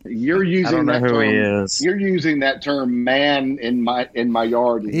steps. you're using I don't know that who term, he is. You're using that term "man" in my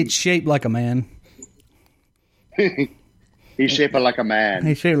yard. It's shaped like a man. He's shaped like a man.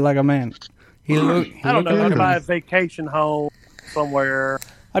 He's shaped like a man. He look. he I don't look know. like I'd a buy man. a vacation home somewhere.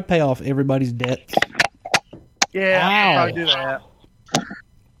 I'd pay off everybody's debt. Yeah, Ow. I'd probably do that.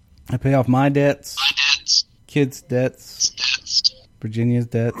 I pay off my debts, kids' debts, Virginia's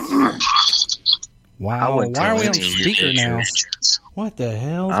debts. I Wow, wouldn't why are tell we on any of your speaker now? pictures. What the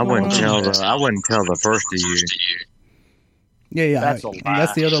hell? I wouldn't tell the first of you. Yeah, That's a lie.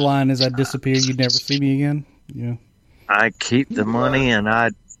 that's the other line. Is I disappear, you'd never see me again. Yeah, I keep the money and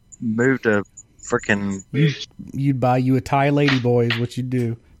I move to freaking you'd buy you a Thai lady boy is what you'd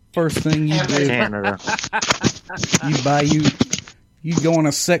do. First thing you do, Canada. you'd go on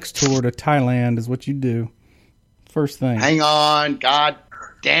a sex tour to Thailand is what you'd do. First thing. Hang on, God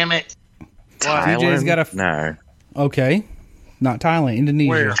damn it! DJ's got a No. okay, not Thailand, Indonesia,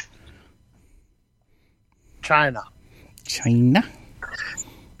 Where? China. China,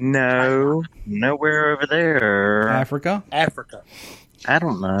 No. Nowhere over there. Africa. Africa. I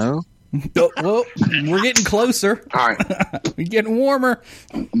don't know. Oh, well, we're getting closer. All right, We're getting warmer.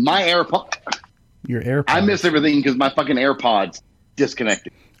 my AirPod. Your AirPods. I missed everything because my fucking AirPods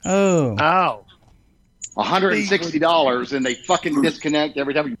disconnected. Oh, Oh. $160 and they fucking disconnect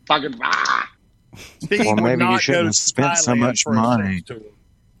every time you fucking. Steve Well, would maybe you not shouldn't go have to spent so Thailand much for a money. sex tour.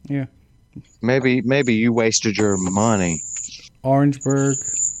 yeah. Maybe you wasted your money. Orangeburg.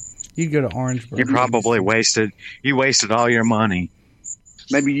 You'd go to Orangeburg. You probably wasted all your money.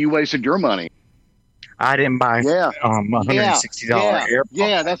 Maybe you wasted your money. I didn't buy Yeah. $160 AirPods.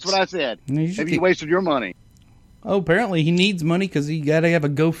 Yeah, that's what I said. No, you should Maybe get- you wasted your money. Oh, apparently he needs money because he got to have a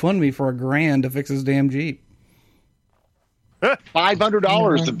GoFundMe for $1,000 to fix his damn Jeep.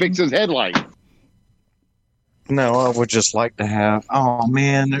 $500 to fix his headlight. No, I would just like to have. Oh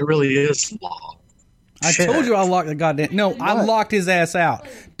man, it really is law. I told you I locked the goddamn. No, I locked his ass out.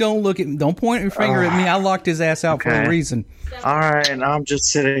 Don't point your finger at me. I locked his ass out for a reason. All right, and I'm just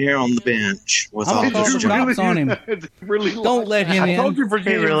sitting here on the bench with all I'm this the junk. cops on him. Really Don't let him I told in. you for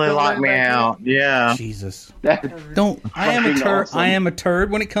He really locked me out. Yeah. Jesus. That, Don't. I am a Fucking turd. awesome. I am a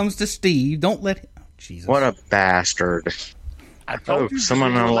turd when it comes to Steve. Don't let him. Jesus. What a bastard. I told Oh, you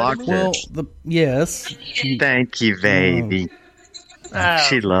someone for unlocked Well, it. yes. Thank you, baby.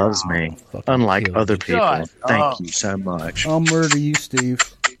 She loves me. fucking Unlike kill other you. people. Shut Thank up. you so much. I'll murder you, Steve.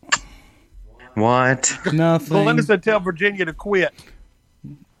 What? Nothing. Belinda said tell Virginia to quit.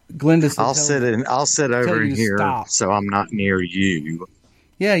 Glenda said, I'll sit over you to here stop. so I'm not near you.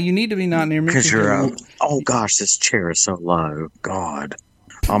 Yeah, you need to be not near me. Because you're oh gosh, this chair is so low. God.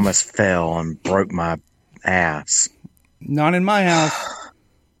 Almost fell and broke my ass. Not in my house.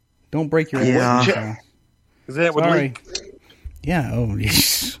 Don't break your Yeah. ass. Is that what Sorry. Yeah. Oh,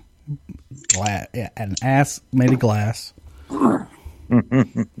 yes. Yeah, an ass made of glass.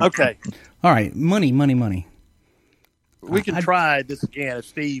 Okay. All right, money. We can try this again if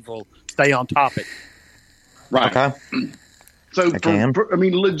Steve will stay on topic. right. Okay. So, can. I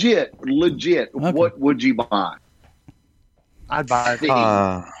mean, legit. What would you buy? I'd buy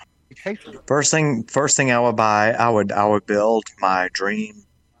it. First thing I would buy, I would build my dream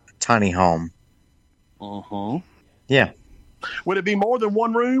tiny home. Uh-huh. Yeah. Would it be more than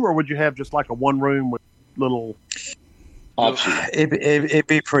one room, or would you have just like a one room with little? Option. It'd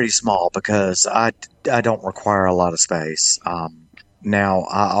be pretty small because I don't require a lot of space. Now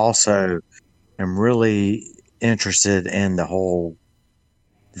I also am really interested in the whole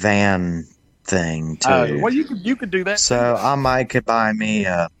van thing too. Well, you could do that. So I might could buy me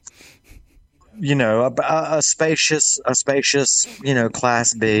a spacious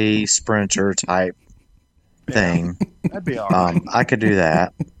Class B Sprinter type thing. That'd be all right. I could do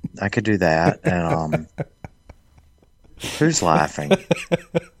that. And who's laughing?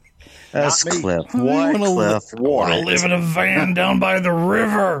 That's Not me. Cliff. I What, wanna Cliff? What? live in a van down by the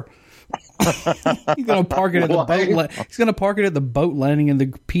river. He's gonna park it at the boat. He's gonna park it at the boat landing in the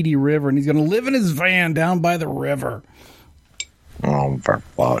PD River, and he's gonna live in his van down by the river. Oh, for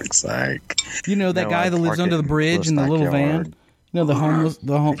fuck's sake! You know that No, guy I'd that lives park under it the in bridge in the little backyard. van. You know the homeless. He's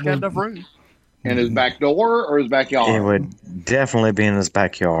got enough room. In his back door or his backyard? It would definitely be in his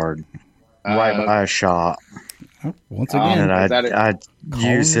backyard, right by a shop, Once again, and is that I'd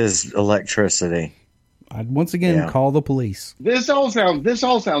use his electricity. I'd once again Yeah. call the police. This all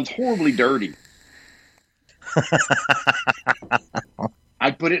sounds horribly dirty.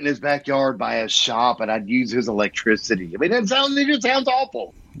 I'd put it in his backyard by a shop, and I'd use his electricity. I mean, it just sounds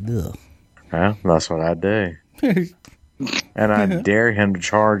awful. Ugh. Yeah, that's what I do, and I dare him to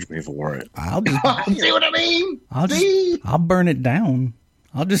charge me for it. I'll just See what I mean? I'll burn it down.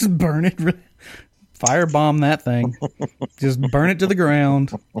 I'll just burn it. Firebomb that thing. Just burn it to the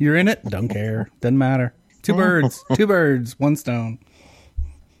ground. You're in it? Don't care. Doesn't matter. Two birds, one stone.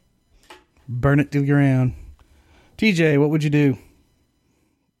 Burn it to the ground. TJ, what would you do?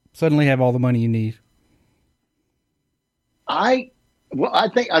 Suddenly have all the money you need. I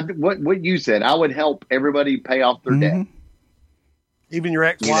think what you said. I would help everybody pay off their debt. Even your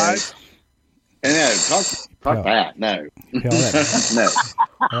ex-wives. And no, talk that. No, Pay all that, no.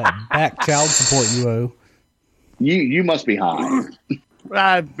 that back child support you owe. You must be high.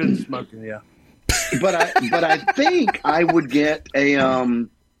 I've been smoking, yeah. But I think I would get a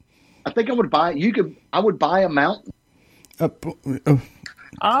I think I would buy I would buy a mountain.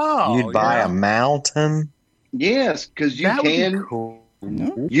 Oh, You'd buy a mountain? Yes, because you That would be can. cool.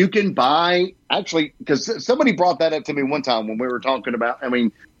 You can buy actually because somebody brought that up to me one time when we were talking about. I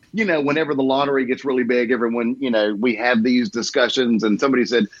mean, whenever the lottery gets really big, everyone we have these discussions, and somebody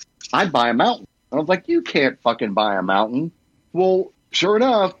said, "I'd buy a mountain." I was like, "You can't fucking buy a mountain." Well, sure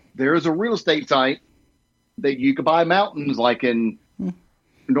enough, there is a real estate site that you could buy mountains, like in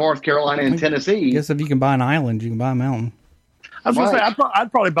North Carolina and I Tennessee. guess if you can buy an island, you can buy a mountain. I was going to Right. say,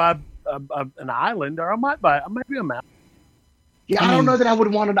 I'd probably buy an island, or I might buy maybe a mountain. Yeah, I don't know that I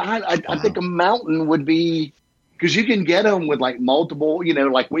would want an island. I think a mountain would be because you can get them with like multiple.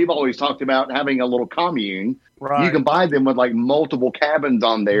 Like we've always talked about having a little commune. Right. You can buy them with like multiple cabins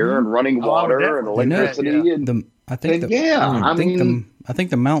on there and running water and definitely. electricity. Yeah. And I think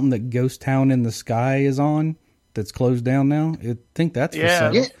the mountain that Ghost Town in the Sky is on, that's closed down now. I think that's for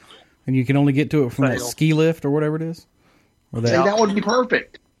sale. Yeah. And you can only get to it from that Sale. ski lift or whatever it is, or See, that would be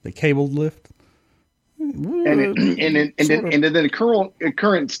perfect. the cabled lift. And in the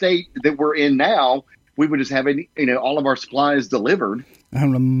current state that we're in now, we would just have all of our supplies delivered.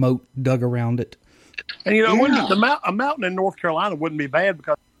 And a moat dug around it. And Yeah. a mountain in North Carolina wouldn't be bad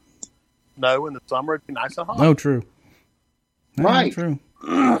because snow in the summer. It'd be nice and hot. No, true. No, Right. True.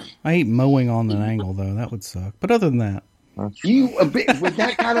 I hate mowing on an angle though. That would suck. But other than that, With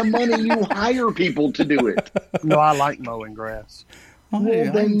that kind of money, you hire people to do it. No, I like mowing grass. oh, Well, hey,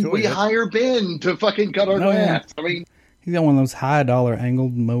 I then enjoy we it. hire Ben to fucking cut our No, yeah. grass. I mean, He's got one of those high dollar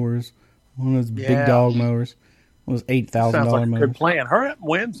angled mowers, one of those big Yeah. dog mowers. Those $8,000 Sounds like a mowers. good plan. Hurry up and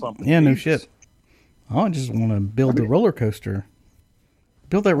win something. Yeah, no Jeez. shit. I just want to build the roller coaster.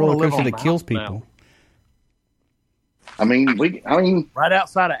 Build that roller wanna live coaster on that the kills mountain people. Right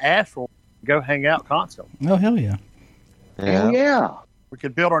outside of Asheville, go hang out constantly. Oh hell yeah! hell yeah. We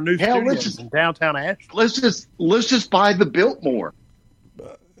could build our new Hell, studios in downtown Asheville. Let's just buy the Biltmore.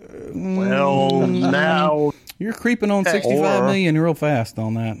 Well, now You're creeping on Okay. 65 Or- million real fast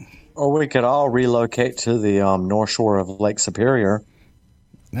on that. Or we could all relocate to the North Shore of Lake Superior.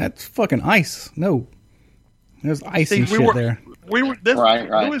 That's fucking ice. No, there's ice See, and we shit were- there. we were this. Right.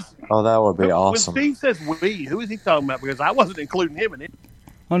 Who is, Oh, that would be awesome. When Steve says we, who is he talking about? Because I wasn't including him in it.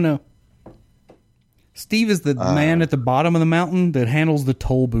 Oh no. Steve is the man at the bottom of the mountain that handles the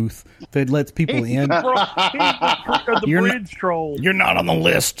toll booth that lets people in. He's the You're not- bridge troll. You're not on the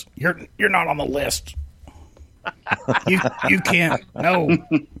list. You're not on the list. You can't. No.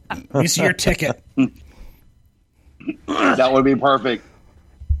 Let me see your ticket. That would be perfect.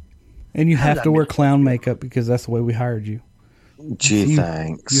 And you have to wear clown makeup because that's the way we hired you. Gee,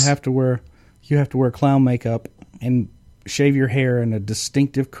 thanks. You have to wear clown makeup and shave your hair in a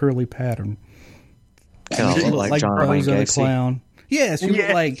distinctive curly pattern. Can I You look look like John Wayne Bozo the Gacy? Clown. Yes, you look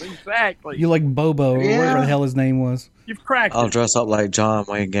Yes, like exactly. Bobo or whatever the hell his name was. You've cracked I'll it. dress up like John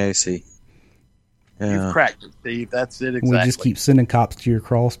Wayne Gacy. Yeah. You've cracked it, Steve. That's it We exactly. just keep sending cops to your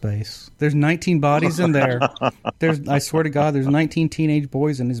crawl space. There's 19 bodies in there. I swear to God, there's 19 teenage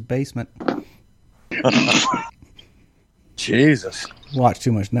boys in his basement. Jesus. Watch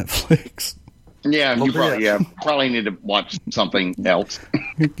too much Netflix. Yeah, you bit. probably need to watch something else.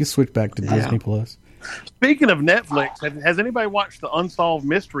 You switch back to Disney Plus. Speaking of Netflix, has anybody watched the Unsolved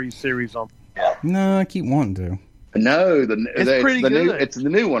Mysteries series on? No, I keep wanting to. No, It's pretty new. good. It's the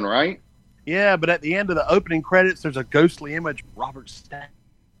new one, right? Yeah, but at the end of the opening credits, there's a ghostly image of Robert Stack.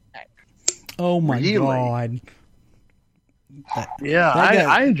 Oh my Really? God. Yeah, That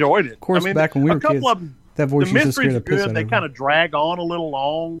guy- I enjoyed it. Of course, back when we were a couple kids, of them, that voice the used to scare mysteries the are piss out good. of They me. kind of drag on a little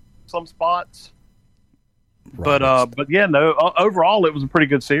long some spots. But yeah, no. Overall, it was a pretty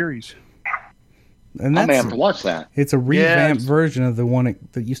good series. And I may that's have to watch that. it's a revamped Yes. version of the one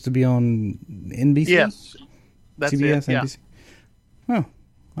that used to be on NBC. Yes, that's CBS, it. Yeah, NBC. Oh,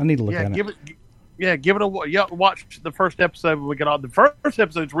 I need to look yeah. at Give it. it. Yeah, give it a watch the first episode when we get on. The first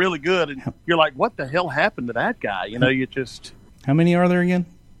episode's really good, and you're like, "What the hell happened to that guy?" You know, you just How many are there again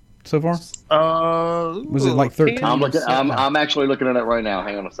so far? Was it like 13? 10? I'm actually looking at it right now.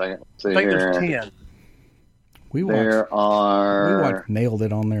 Hang on a second. Let's see I think here. there's 10. We There are watched Nailed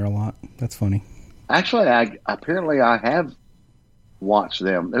It on there a lot. That's funny. actually. Apparently I have watched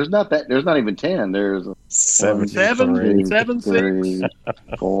them. There's not even 10. There's 73. 7, 3,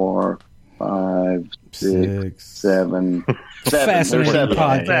 4, 5, 6, 7. Fascinating There's 7.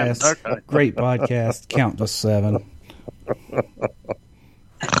 podcast. Okay. Great podcast. Count to 7. Go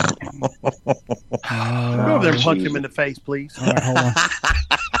over there and punch him in the face, please. All right, hold on.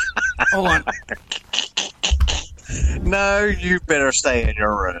 Hold on. No, you better stay in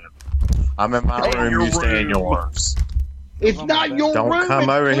your room. I'm in my Stay in room. your You stay in room. yours. It's not your Don't room. come it's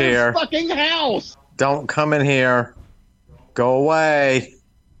over his here. Fucking house. Don't come in here. Go away.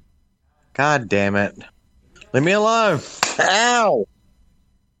 God damn it. Leave me alone. Ow.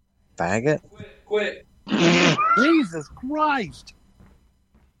 Faggot. Jesus Christ.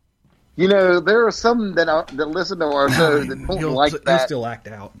 You know, there are some that listen to our show that don't like that still act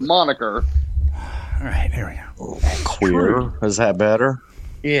out. moniker. All right, here we go. Queer. Is that better?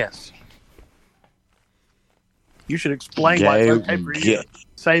 Yes. You should explain why it's okay for you to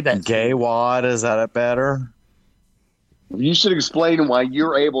say that. Gay wad. Is that better? You should explain why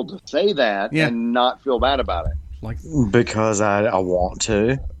you're able to say that Yeah. and not feel bad about it. Like Because I want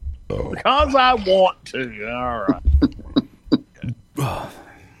to. Because I want to. All right.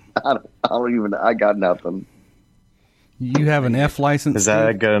 I got nothing. you have an F license. Is that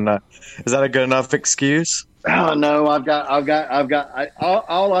a Steve? good enough? Is that a good enough excuse? Oh no, all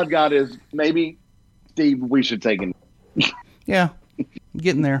I've got is maybe Steve. We should take him Yeah,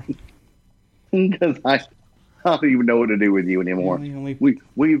 getting there. because I don't even know what to do with you anymore. The only-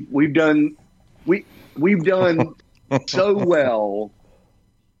 We've done so well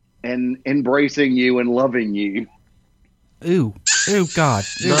and embracing you and loving you. Ooh, God.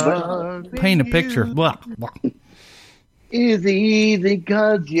 Ew. Paint a picture. Blah, blah. is easy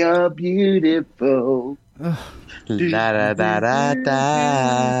 'cause you're beautiful. La da da da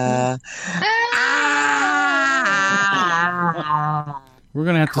da. We're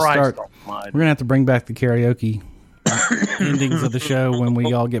gonna have to Christ start. almighty. We're gonna have to bring back the karaoke endings of the show when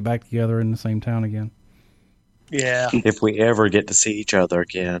we all get back together in the same town again. Yeah. If we ever get to see each other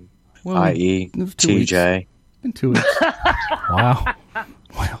again, Well, i.e., it was 2 weeks. TJ. In 2 weeks. Wow.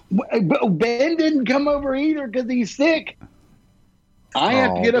 But Ben didn't come over either because he's sick. I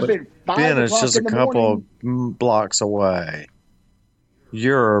have to get up but at 5 Ben is o'clock just a in the couple morning. of blocks away.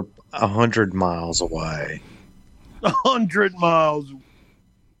 You're 100 miles away. 100 miles.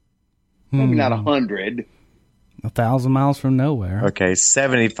 Maybe not 100. 1,000 miles from nowhere. Okay,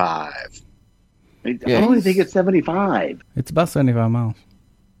 75. I only think it's 75. It's about 75 miles.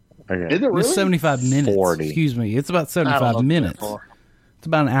 Okay. Is it really? It's 75 minutes. 40. Excuse me. It's about I 75 don't look minutes. that far. It's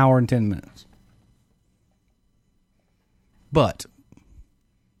about an hour and 10 minutes. But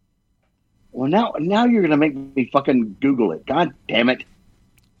Well, now you're going to make me fucking Google it. God damn it.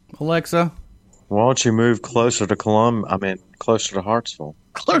 Alexa, Why don't you move closer to closer to Hartsville?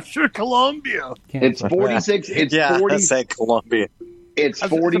 Closer to Columbia. It's 46. It's Yeah, 40. I said Columbia. It's It's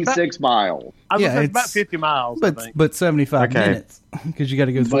 46 miles. I was Yeah, about it's- 50 miles, I but think. 75 Okay. minutes because you got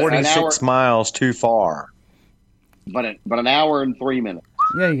to go through. But an 46 hour- miles too far. But an hour and 3 minutes.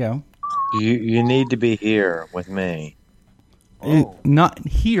 There you go. You need to be here with me. Not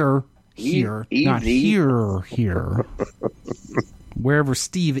here, here, not Easy. here. Wherever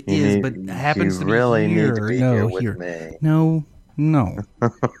Steve is, need- but happens you to be really need here. to be no, here with here. me. No.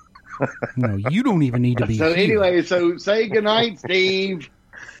 No, you don't even need to be So here. anyway, so say goodnight, Steve.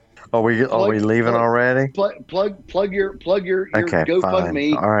 Are we leaving already? Plug your Okay, fine.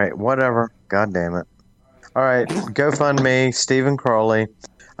 GoFundMe. All right, whatever. God damn it. All right, GoFundMe, Stephen Crowley.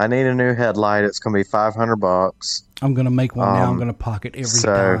 I need a new headlight. It's going to be $500. I'm going to make one now. I'm going to pocket every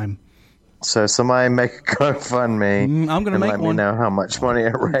dime. So somebody make a GoFundMe. I'm gonna and make let one. me know how much money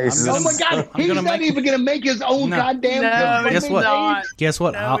it raises. Oh my God! I'm He's gonna not make- even going to make his own No. goddamn. No, GoFundMe Guess what? page. Guess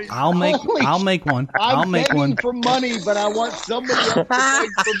what? No, he's I'll make Holy I'll make one. I'm I'll make begging one. for money, but I want somebody else to beg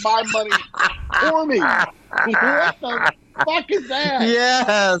for my money for me. What the fuck is that?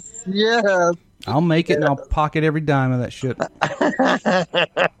 Yes. I'll make it and I'll pocket every dime of that shit.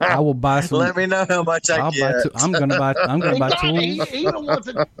 I will buy some. Let me know how much I'll buy. I'm gonna buy. I'm gonna buy God, tools.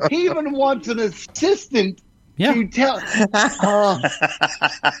 he even wants an assistant Yeah. to tell.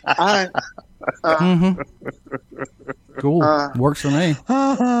 Cool. Works for me.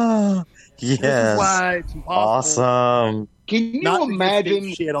 This is yes. why it's impossible Awesome. Can you not to get imagine?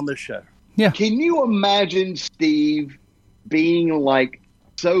 Steve shit on this show. Can you imagine Steve being like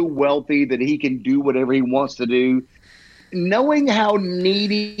so wealthy that he can do whatever he wants to do, knowing how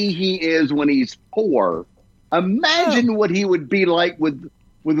needy he is when he's poor? Imagine what he would be like with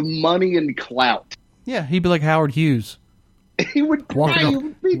money and clout. Yeah, he'd be like Howard Hughes He would, Walking he up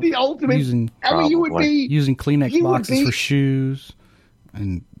would be the ultimate. using I mean, you would be. using Kleenex You would boxes be- for shoes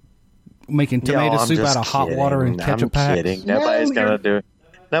and making tomato I'm soup just out of hot kidding. water and ketchup I'm packs. kidding. No, Nobody's you're- gonna do it.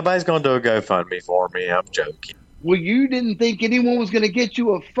 Nobody's gonna do a GoFundMe for me. I'm joking. Well, you didn't think anyone was going to get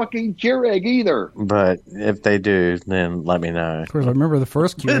you a fucking Keurig either. But if they do, then let me know. Of course, I remember the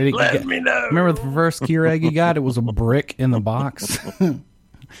first Keurig. you Let got- me know. Remember the first Keurig you got? It was a brick in the box.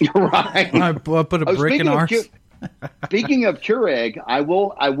 Right. I put a Oh, brick in ours. Speaking of Keurig, I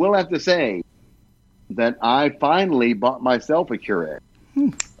will have to say that I finally bought myself a Keurig.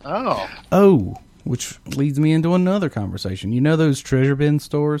 Oh. Oh, which leads me into another conversation. You know those treasure bin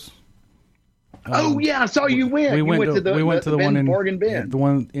stores? Oh yeah, I saw you went. We went to the one in Bargain Bin. the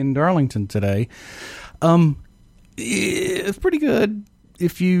one in Darlington today. It's pretty good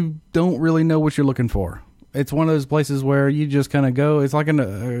if you don't really know what you're looking for. It's one of those places where you just kind of go. It's like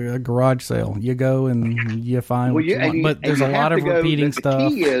a garage sale. You go and you find what you want. But there's a lot of repeating the stuff.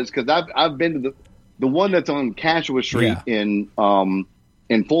 The key is because I've been to the one that's on Cashua Street in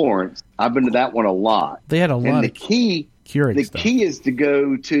Florence. I've been to that one a lot. They had a And lot the of key Keurig stuff. key is to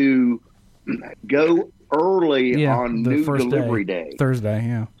go early on the new first delivery day. Thursday.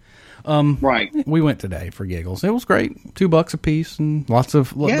 Yeah. Right. We went today for giggles. It was great. $2 a piece and lots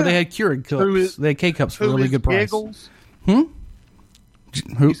of. Yeah. But they had Keurig Who cups. is- They had K cups for Who really is good price. Giggles? Who?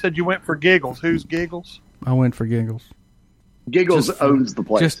 You said you went for Giggles. Who's Giggles? I went for giggles. Giggles Just- owns the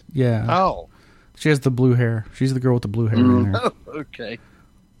place. Just yeah. Oh. She has the blue hair. She's the girl with the blue hair in there. Oh, okay.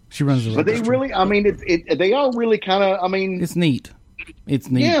 She runs the but they registry. really, I mean, they are really kind of, I mean, It's neat. It's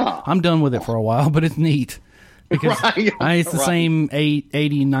neat. Yeah. I'm done with it for a while, but it's neat. Because Right, it's the right. same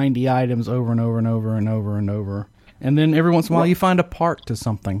 80, 90 items over and over and over and over and over. And then every once in a while you find a part to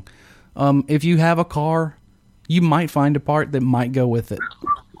something. If you have a car, you might find a part that might go with it.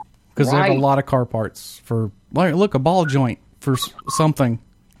 Because they have a lot of car parts for, like, look, a ball joint for something.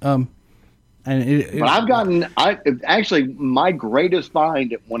 But I've gotten, actually, my greatest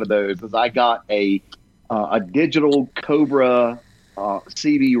find at one of those is I got a digital Cobra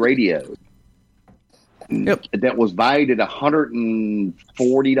CB radio. Yep. That was valued at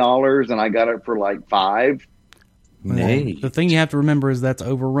 $140, and I got it for like $5. The thing you have to remember is that's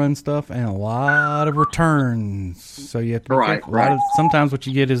overrun stuff and a lot of returns. So you have to be careful. Sometimes what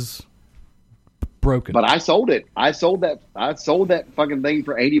you get is broken. But I sold it. I sold that fucking thing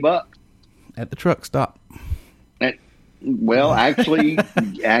for $80 at the truck stop. Well, actually,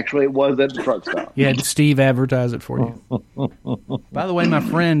 it was at the truck stop. Yeah, Steve advertised it for you. By the way, my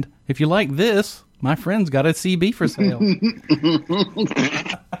friend, if you like this, my friend's got a CB for sale.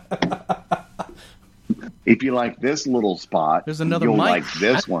 If you like this little spot, there's another you'll mic. Like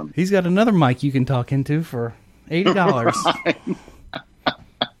this one. He's got another mic you can talk into for $80. Right.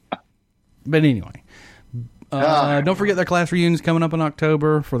 But anyway, don't forget their class reunions coming up in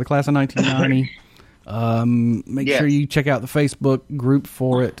October for the class of 1990. Make sure you check out the Facebook group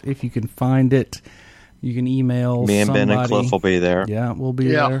for it if you can find it. You can email me and somebody. Ben and Cliff will be there. Yeah, we'll be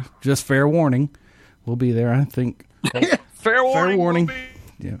there. Just fair warning, we'll be there. I think. Fair warning.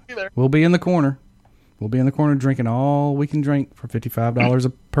 We'll be in the corner. We'll be in the corner drinking all we can drink for $55 a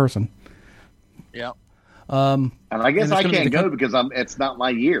person. Yeah. And I guess I can't go because it's not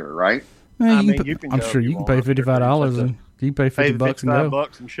my year, right? You can I'm sure you can pay $55 and you pay $50 and go.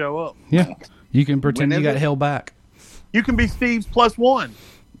 $55 and show up. Yeah. You can pretend you got held back. You can be Steve's +1.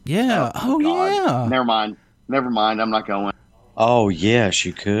 Yeah. Oh yeah. Never mind. I'm not going. Oh yes,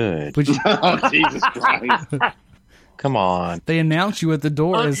 you could. Oh, Jesus Christ. Come on. They announce you at the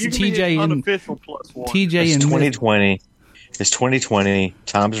door as TJ and unofficial +1. TJ it's and 2020. It's 2020.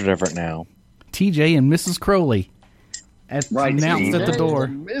 Times are different now. TJ and Mrs. Crowley announced at the door.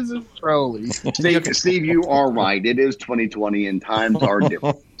 Mrs. Crowley. Steve, you are right. It is 2020 and times are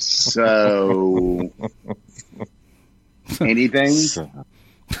different. So anything?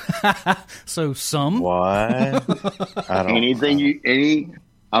 So some what?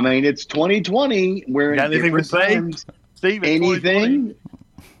 It's 2020. We're got anything to say, Steve? Anything?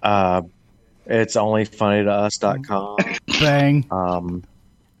 It's onlyfunnytous.com. Bang.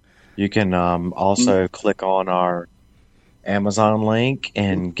 You can also click on our Amazon link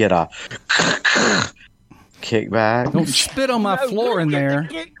and get a kickback. Don't spit on my floor in there.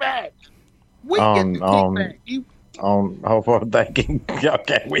 Kickback.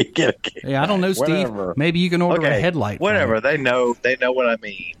 Okay, we get a kickback. Yeah, I don't know, Steve. Whatever. Maybe you can order a headlight. Whatever. They know what I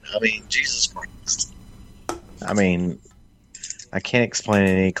mean. I mean, Jesus Christ. I mean, I can't explain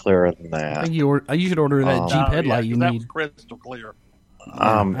it any clearer than that. I think you should order that Jeep headlight you need. Crystal clear.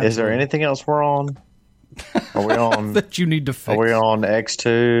 Is there anything else we're on? Are we on that you need to fix? Are we on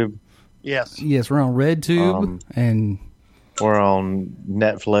XTube? Yes. Yes, we're on RedTube and we're on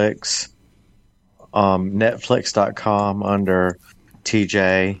Netflix. Netflix.com under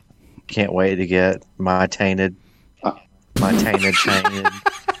TJ. Can't wait to get my tainted All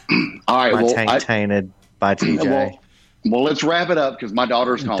right, tainted by TJ. Well, let's wrap it up because my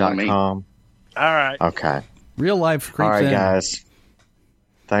daughter's calling me. All right. Okay. Real life creeps All right, in. guys.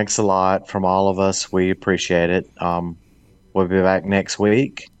 Thanks a lot from all of us. We appreciate it. We'll be back next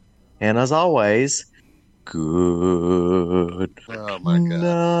week. And as always, good Oh my God.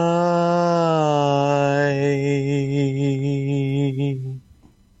 night.